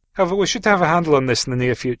moment. However, we should have a handle on this in the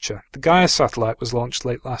near future. The Gaia satellite was launched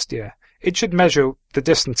late last year. It should measure the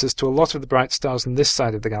distances to a lot of the bright stars on this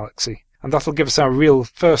side of the galaxy, and that'll give us our real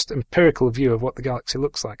first empirical view of what the galaxy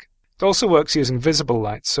looks like. It also works using visible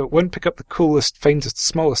light, so it won't pick up the coolest, faintest,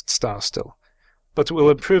 smallest stars still, but it will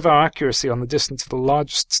improve our accuracy on the distance of the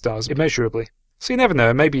largest stars immeasurably. So you never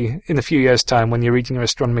know, maybe in a few years' time when you're reading your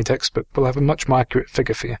astronomy textbook, we'll have a much more accurate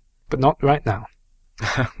figure for you, but not right now.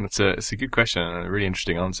 It's a good question and a really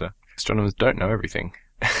interesting answer. Astronomers don't know everything.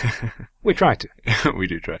 We try to. We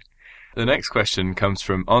do try. The next question comes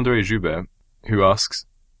from André Joubert, who asks,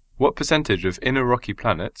 what percentage of inner rocky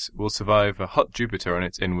planets will survive a hot Jupiter on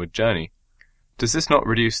its inward journey? Does this not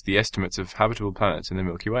reduce the estimates of habitable planets in the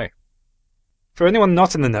Milky Way? For anyone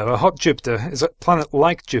not in the know, a hot Jupiter is a planet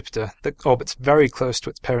like Jupiter that orbits very close to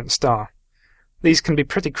its parent star. These can be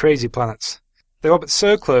pretty crazy planets. They orbit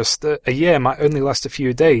so close that a year might only last a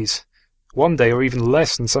few days, 1 day or even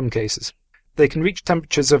less in some cases. They can reach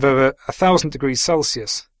temperatures of over 1,000 degrees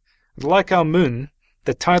Celsius. And like our moon,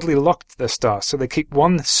 they're tidally locked to their star, so they keep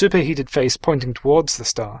one superheated face pointing towards the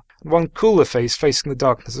star, and one cooler face facing the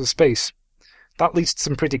darkness of space. That leads to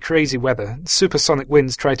some pretty crazy weather. Supersonic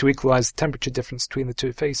winds try to equalize the temperature difference between the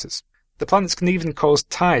two faces. The planets can even cause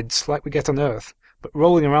tides, like we get on Earth, but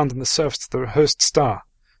rolling around on the surface of the host star.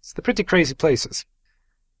 So they're pretty crazy places.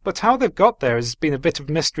 But how they've got there has been a bit of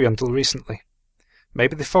a mystery until recently.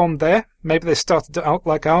 Maybe they formed there, maybe they started out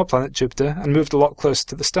like our planet Jupiter and moved a lot closer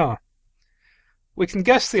to the star. We can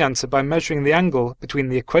guess the answer by measuring the angle between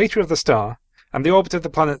the equator of the star and the orbit of the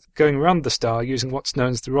planet going around the star using what's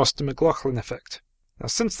known as the Roster-McLaughlin effect. Now,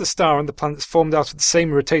 since the star and the planet formed out of the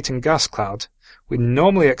same rotating gas cloud, we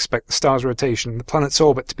normally expect the star's rotation and the planet's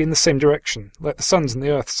orbit to be in the same direction, like the Sun's and the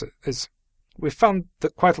Earth's is. We've found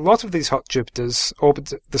that quite a lot of these hot Jupiters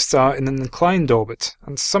orbit the star in an inclined orbit,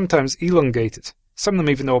 and sometimes elongated. Some of them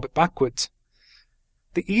even orbit backwards.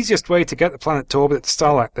 The easiest way to get the planet to orbit the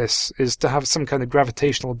star like this is to have some kind of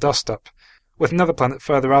gravitational dust-up, with another planet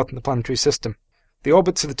further out in the planetary system. The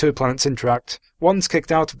orbits of the two planets interact, one's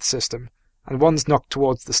kicked out of the system, and one's knocked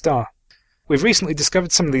towards the star. We've recently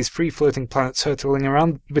discovered some of these free-floating planets hurtling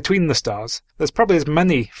around between the stars. There's probably as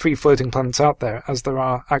many free-floating planets out there as there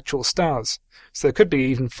are actual stars, so there could be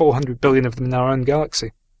even 400 billion of them in our own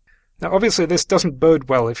galaxy. Now obviously this doesn't bode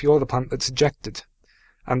well if you're the planet that's ejected,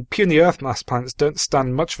 and puny Earth-mass planets don't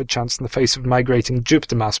stand much of a chance in the face of a migrating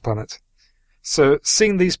Jupiter-mass planet. So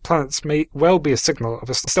seeing these planets may well be a signal of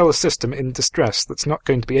a stellar system in distress that's not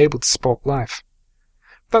going to be able to support life.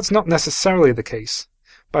 That's not necessarily the case.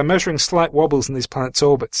 By measuring slight wobbles in these planets'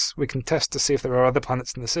 orbits, we can test to see if there are other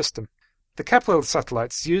planets in the system. The Kepler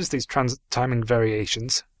satellites use these transit timing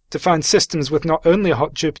variations to find systems with not only a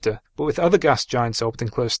hot Jupiter, but with other gas giants orbiting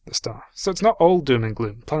close to the star. So it's not all doom and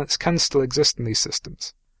gloom. Planets can still exist in these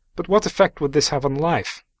systems. But what effect would this have on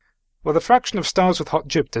life? Well, the fraction of stars with hot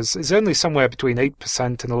Jupiters is only somewhere between 8%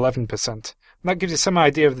 and 11%, and that gives you some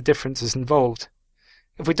idea of the differences involved.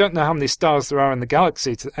 If we don't know how many stars there are in the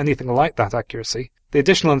galaxy to anything like that accuracy, the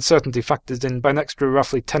additional uncertainty factored in by an extra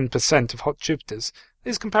roughly 10% of hot Jupiters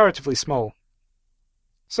is comparatively small.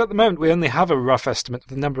 So at the moment we only have a rough estimate of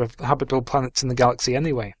the number of habitable planets in the galaxy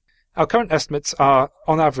anyway. Our current estimates are,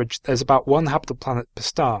 on average, there's about one habitable planet per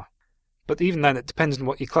star. But even then it depends on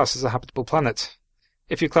what you class as a habitable planet.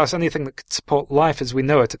 If you class anything that could support life as we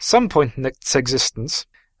know it at some point in its existence,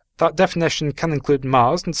 that definition can include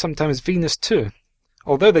Mars and sometimes Venus too.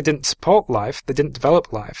 Although they didn't support life, they didn't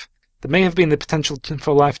develop life, there may have been the potential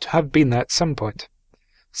for life to have been there at some point.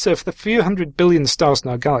 So for the few 100 billion stars in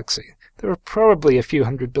our galaxy, there are probably a few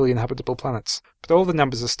 100 billion habitable planets, but all the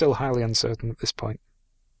numbers are still highly uncertain at this point.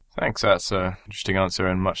 Thanks, that's an interesting answer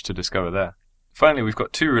and much to discover there. Finally, we've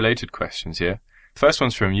got two related questions here. The first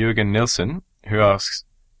one's from Jürgen Nilsson, who asks,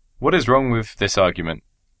 what is wrong with this argument?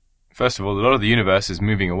 First of all, a lot of the universe is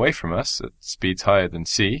moving away from us at speeds higher than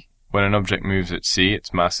c. When an object moves at c,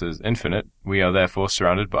 its mass is infinite. We are therefore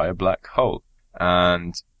surrounded by a black hole.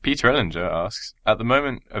 And Peter Ellinger asks, at the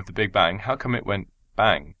moment of the Big Bang, how come it went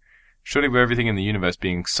bang? Surely with everything in the universe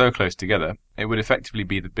being so close together, it would effectively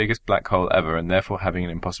be the biggest black hole ever and therefore having an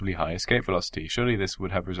impossibly high escape velocity. Surely this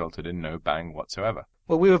would have resulted in no bang whatsoever.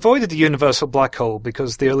 Well, we avoided a universal black hole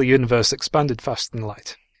because the early universe expanded faster than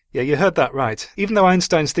light. Yeah, you heard that right. Even though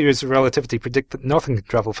Einstein's theories of relativity predict that nothing can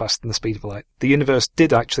travel faster than the speed of light, the universe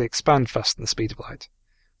did actually expand faster than the speed of light.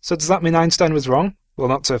 So does that mean Einstein was wrong? Well,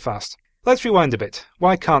 not so fast. Let's rewind a bit.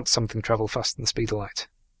 Why can't something travel faster than the speed of light?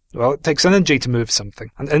 Well, it takes energy to move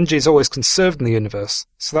something, and energy is always conserved in the universe,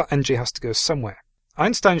 so that energy has to go somewhere.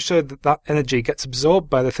 Einstein showed that that energy gets absorbed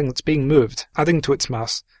by the thing that's being moved, adding to its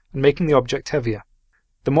mass, and making the object heavier.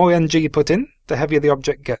 The more energy you put in, the heavier the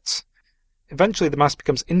object gets. Eventually the mass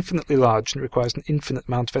becomes infinitely large and requires an infinite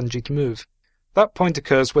amount of energy to move. That point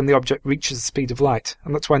occurs when the object reaches the speed of light,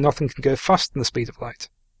 and that's why nothing can go faster than the speed of light.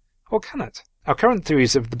 Or can it? Our current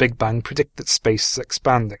theories of the Big Bang predict that space is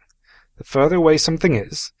expanding. The further away something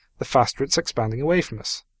is, the faster it's expanding away from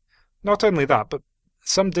us. Not only that, but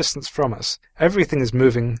some distance from us, everything is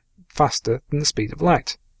moving faster than the speed of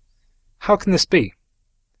light. How can this be?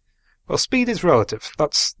 Well, speed is relative.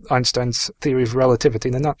 That's Einstein's theory of relativity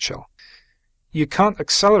in a nutshell. You can't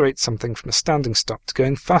accelerate something from a standing stop to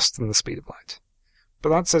going faster than the speed of light. But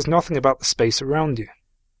that says nothing about the space around you.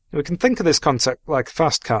 We can think of this concept like a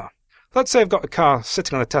fast car. Let's say I've got a car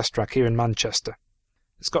sitting on a test track here in Manchester.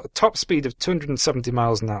 It's got a top speed of 270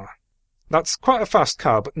 miles an hour. That's quite a fast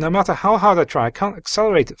car, but no matter how hard I try, I can't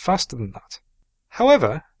accelerate it faster than that.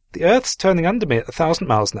 However, the Earth's turning under me at 1,000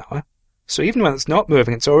 miles an hour, so even when it's not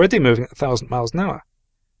moving, it's already moving at 1,000 miles an hour.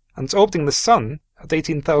 And it's orbiting the Sun at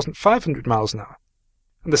 18,500 miles an hour.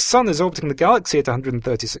 And the Sun is orbiting the galaxy at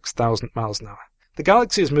 136,000 miles an hour. The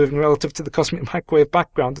galaxy is moving relative to the cosmic microwave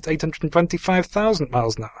background at 825,000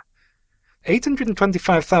 miles an hour.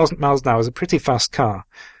 825,000 miles an hour is a pretty fast car,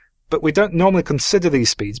 but we don't normally consider these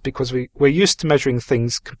speeds because we're used to measuring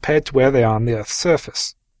things compared to where they are on the Earth's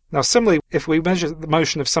surface. Now similarly, if we measure the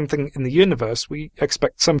motion of something in the universe, we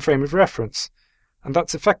expect some frame of reference, and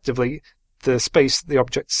that's effectively the space that the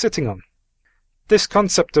object's sitting on. This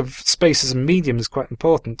concept of space as a medium is quite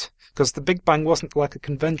important, because the Big Bang wasn't like a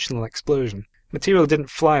conventional explosion. Material didn't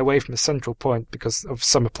fly away from a central point because of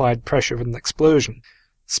some applied pressure of an explosion.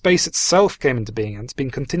 Space itself came into being and has been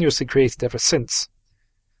continuously created ever since.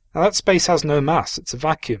 Now that space has no mass, it's a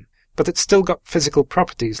vacuum, but it's still got physical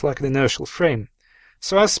properties like an inertial frame.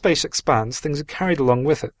 So as space expands, things are carried along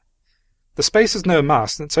with it. The space has no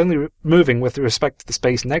mass and it's only moving with respect to the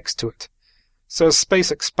space next to it. So as space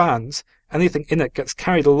expands, anything in it gets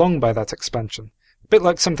carried along by that expansion, a bit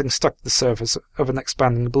like something stuck to the surface of an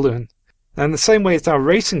expanding balloon. Now in the same way that our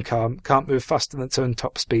racing car can't move faster than its own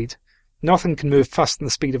top speed, nothing can move faster than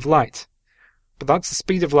the speed of light. But that's the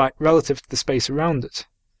speed of light relative to the space around it.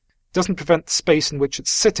 It doesn't prevent the space in which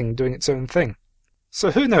it's sitting doing its own thing.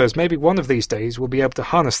 So who knows, maybe one of these days we'll be able to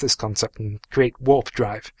harness this concept and create warp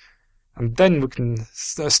drive. And then we can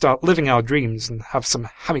start living our dreams and have some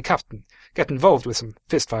hammy captain, get involved with some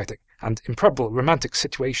fist fighting and improbable romantic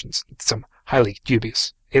situations with some highly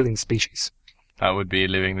dubious alien species. That would be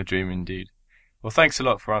living the dream indeed. Well, thanks a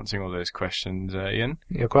lot for answering all those questions, Iain.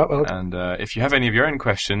 You're quite welcome. And if you have any of your own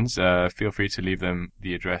questions, feel free to leave them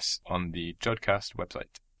the address on the JodCast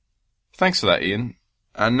website. Thanks for that, Iain.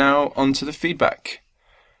 And now on to the feedback.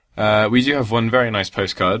 We do have one very nice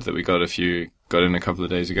postcard that we got in a couple of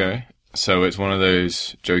days ago. So it's one of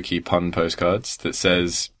those jokey pun postcards that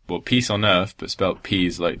says, well, peace on earth, but spelt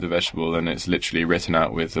peas like the vegetable, and it's literally written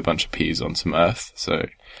out with a bunch of peas on some earth. So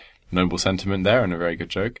noble sentiment there and a very good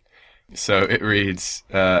joke. So it reads,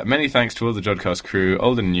 many thanks to all the JodCast crew,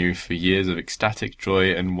 old and new, for years of ecstatic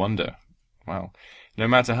joy and wonder. Wow. No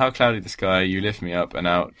matter how cloudy the sky, you lift me up and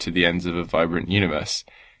out to the ends of a vibrant universe.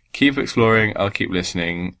 Keep exploring, I'll keep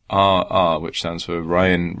listening. RR, which stands for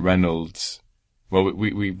Ryan Reynolds. Well,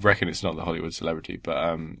 we reckon it's not the Hollywood celebrity,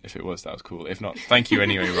 but if it was, that was cool. If not, thank you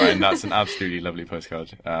anyway, Ryan. That's an absolutely lovely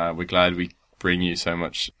postcard. We're glad we bring you so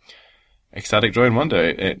much ecstatic joy and wonder.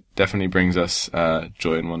 It definitely brings us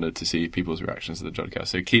joy and wonder to see people's reactions to the JodCast.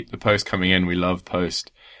 So keep the post coming in. We love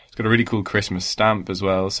post. It's got a really cool Christmas stamp as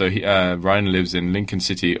well. So Ryan lives in Lincoln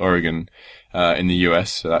City, Oregon, in the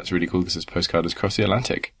US. So that's really cool because his postcard is across the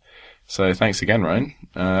Atlantic. So thanks again, Ryan,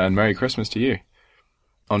 and Merry Christmas to you.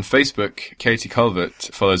 On Facebook, Katie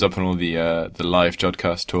Culvert follows up on all the live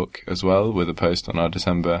JodCast talk as well with a post on our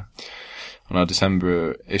December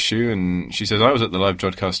issue, and she says, I was at the live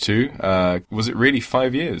JodCast too. Was it really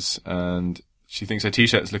 5 years? And she thinks her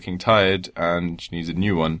t-shirt's looking tired and she needs a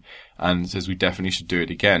new one, and says we definitely should do it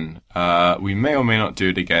again. We may or may not do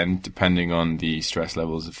it again, depending on the stress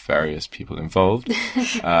levels of various people involved.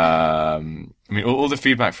 I mean, all the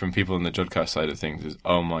feedback from people on the JodCast side of things is,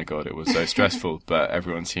 oh my god, it was so stressful, but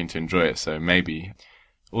everyone seemed to enjoy it, so maybe.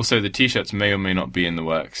 Also, the t-shirts may or may not be in the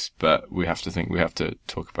works, but we have to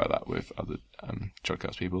talk about that with other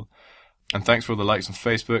JodCast people. And thanks for all the likes on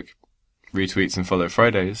Facebook, retweets and follow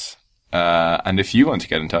Fridays. And if you want to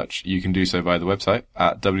get in touch, you can do so via the website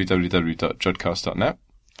at www.jodcast.net.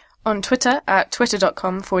 On Twitter at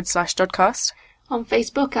twitter.com/Jodcast. On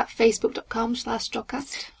Facebook at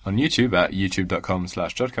facebook.com/Jodcast. On YouTube at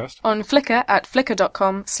youtube.com/Jodcast. On Flickr at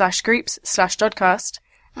flickr.com/groups/Jodcast.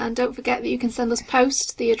 And don't forget that you can send us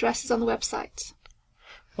posts. The address is on the website.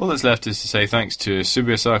 All that's left is to say thanks to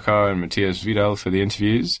Subir Sarkar and Matias Vidal for the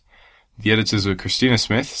interviews. The editors were Christina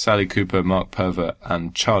Smith, Sally Cooper, Mark Perver,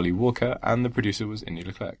 and Charlie Walker, and the producer was Indy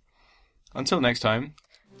Leclerc. Until next time,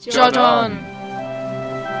 Jod on!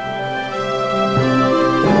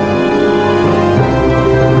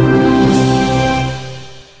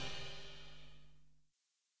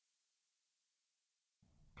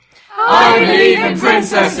 I believe in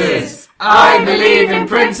princesses! I believe in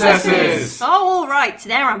princesses! Oh, all right.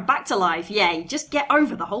 There, I'm back to life. Yay. Just get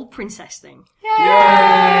over the whole princess thing.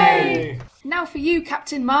 Yay! Now for you,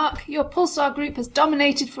 Captain Mark. Your Pulsar group has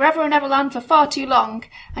dominated Forever and Everland for far too long,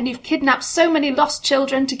 and you've kidnapped so many lost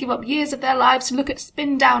children to give up years of their lives to look at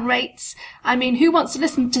spin-down rates. I mean, who wants to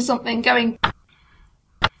listen to something going...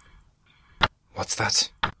 What's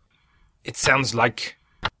that? It sounds like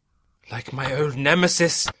my old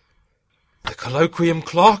nemesis, the colloquium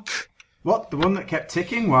clock. What, the one that kept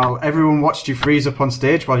ticking while everyone watched you freeze up on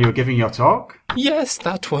stage while you were giving your talk? Yes,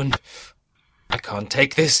 that one. I can't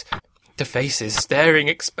take this. The faces staring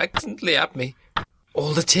expectantly at me.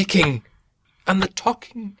 All the ticking, and the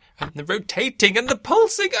talking, and the rotating, and the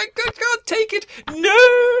pulsing. I can't take it. No!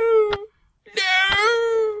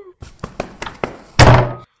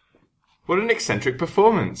 No! What an eccentric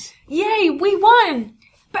performance. Yay, we won!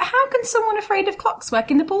 But how can someone afraid of clocks work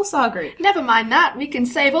in the Pulsar group? Never mind that. We can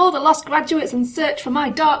save all the lost graduates and search for my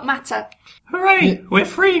dark matter. Hooray! We're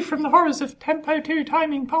free from the horrors of Tempo 2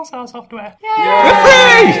 timing Pulsar software.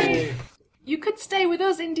 Yay! You could stay with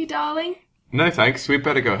us, Indy darling. No thanks, we'd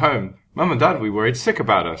better go home. Mum and Dad will be worried sick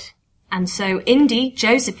about us. And so Indy,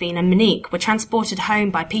 Josephine and Monique were transported home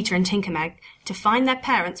by Peter and Tinkermeg to find their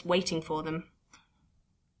parents waiting for them.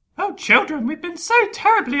 Oh, children, we've been so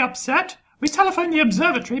terribly upset. We telephoned the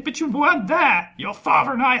observatory, but you weren't there. Your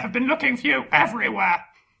father and I have been looking for you everywhere.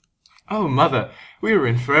 Oh, Mother, we were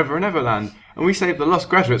in Forever and Everland, and we saved the lost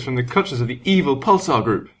graduates from the clutches of the evil Pulsar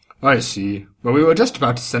group. I see. Well, we were just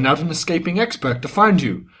about to send out an escaping expert to find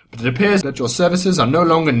you, but it appears that your services are no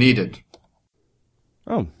longer needed.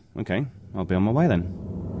 Oh, okay. I'll be on my way then.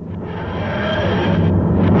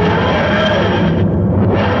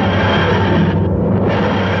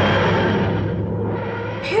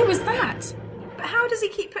 Who was that? But how does he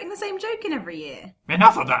keep putting the same joke in every year?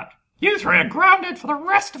 Enough of that. You three are grounded for the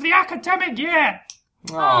rest of the academic year.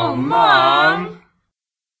 Oh, Mum!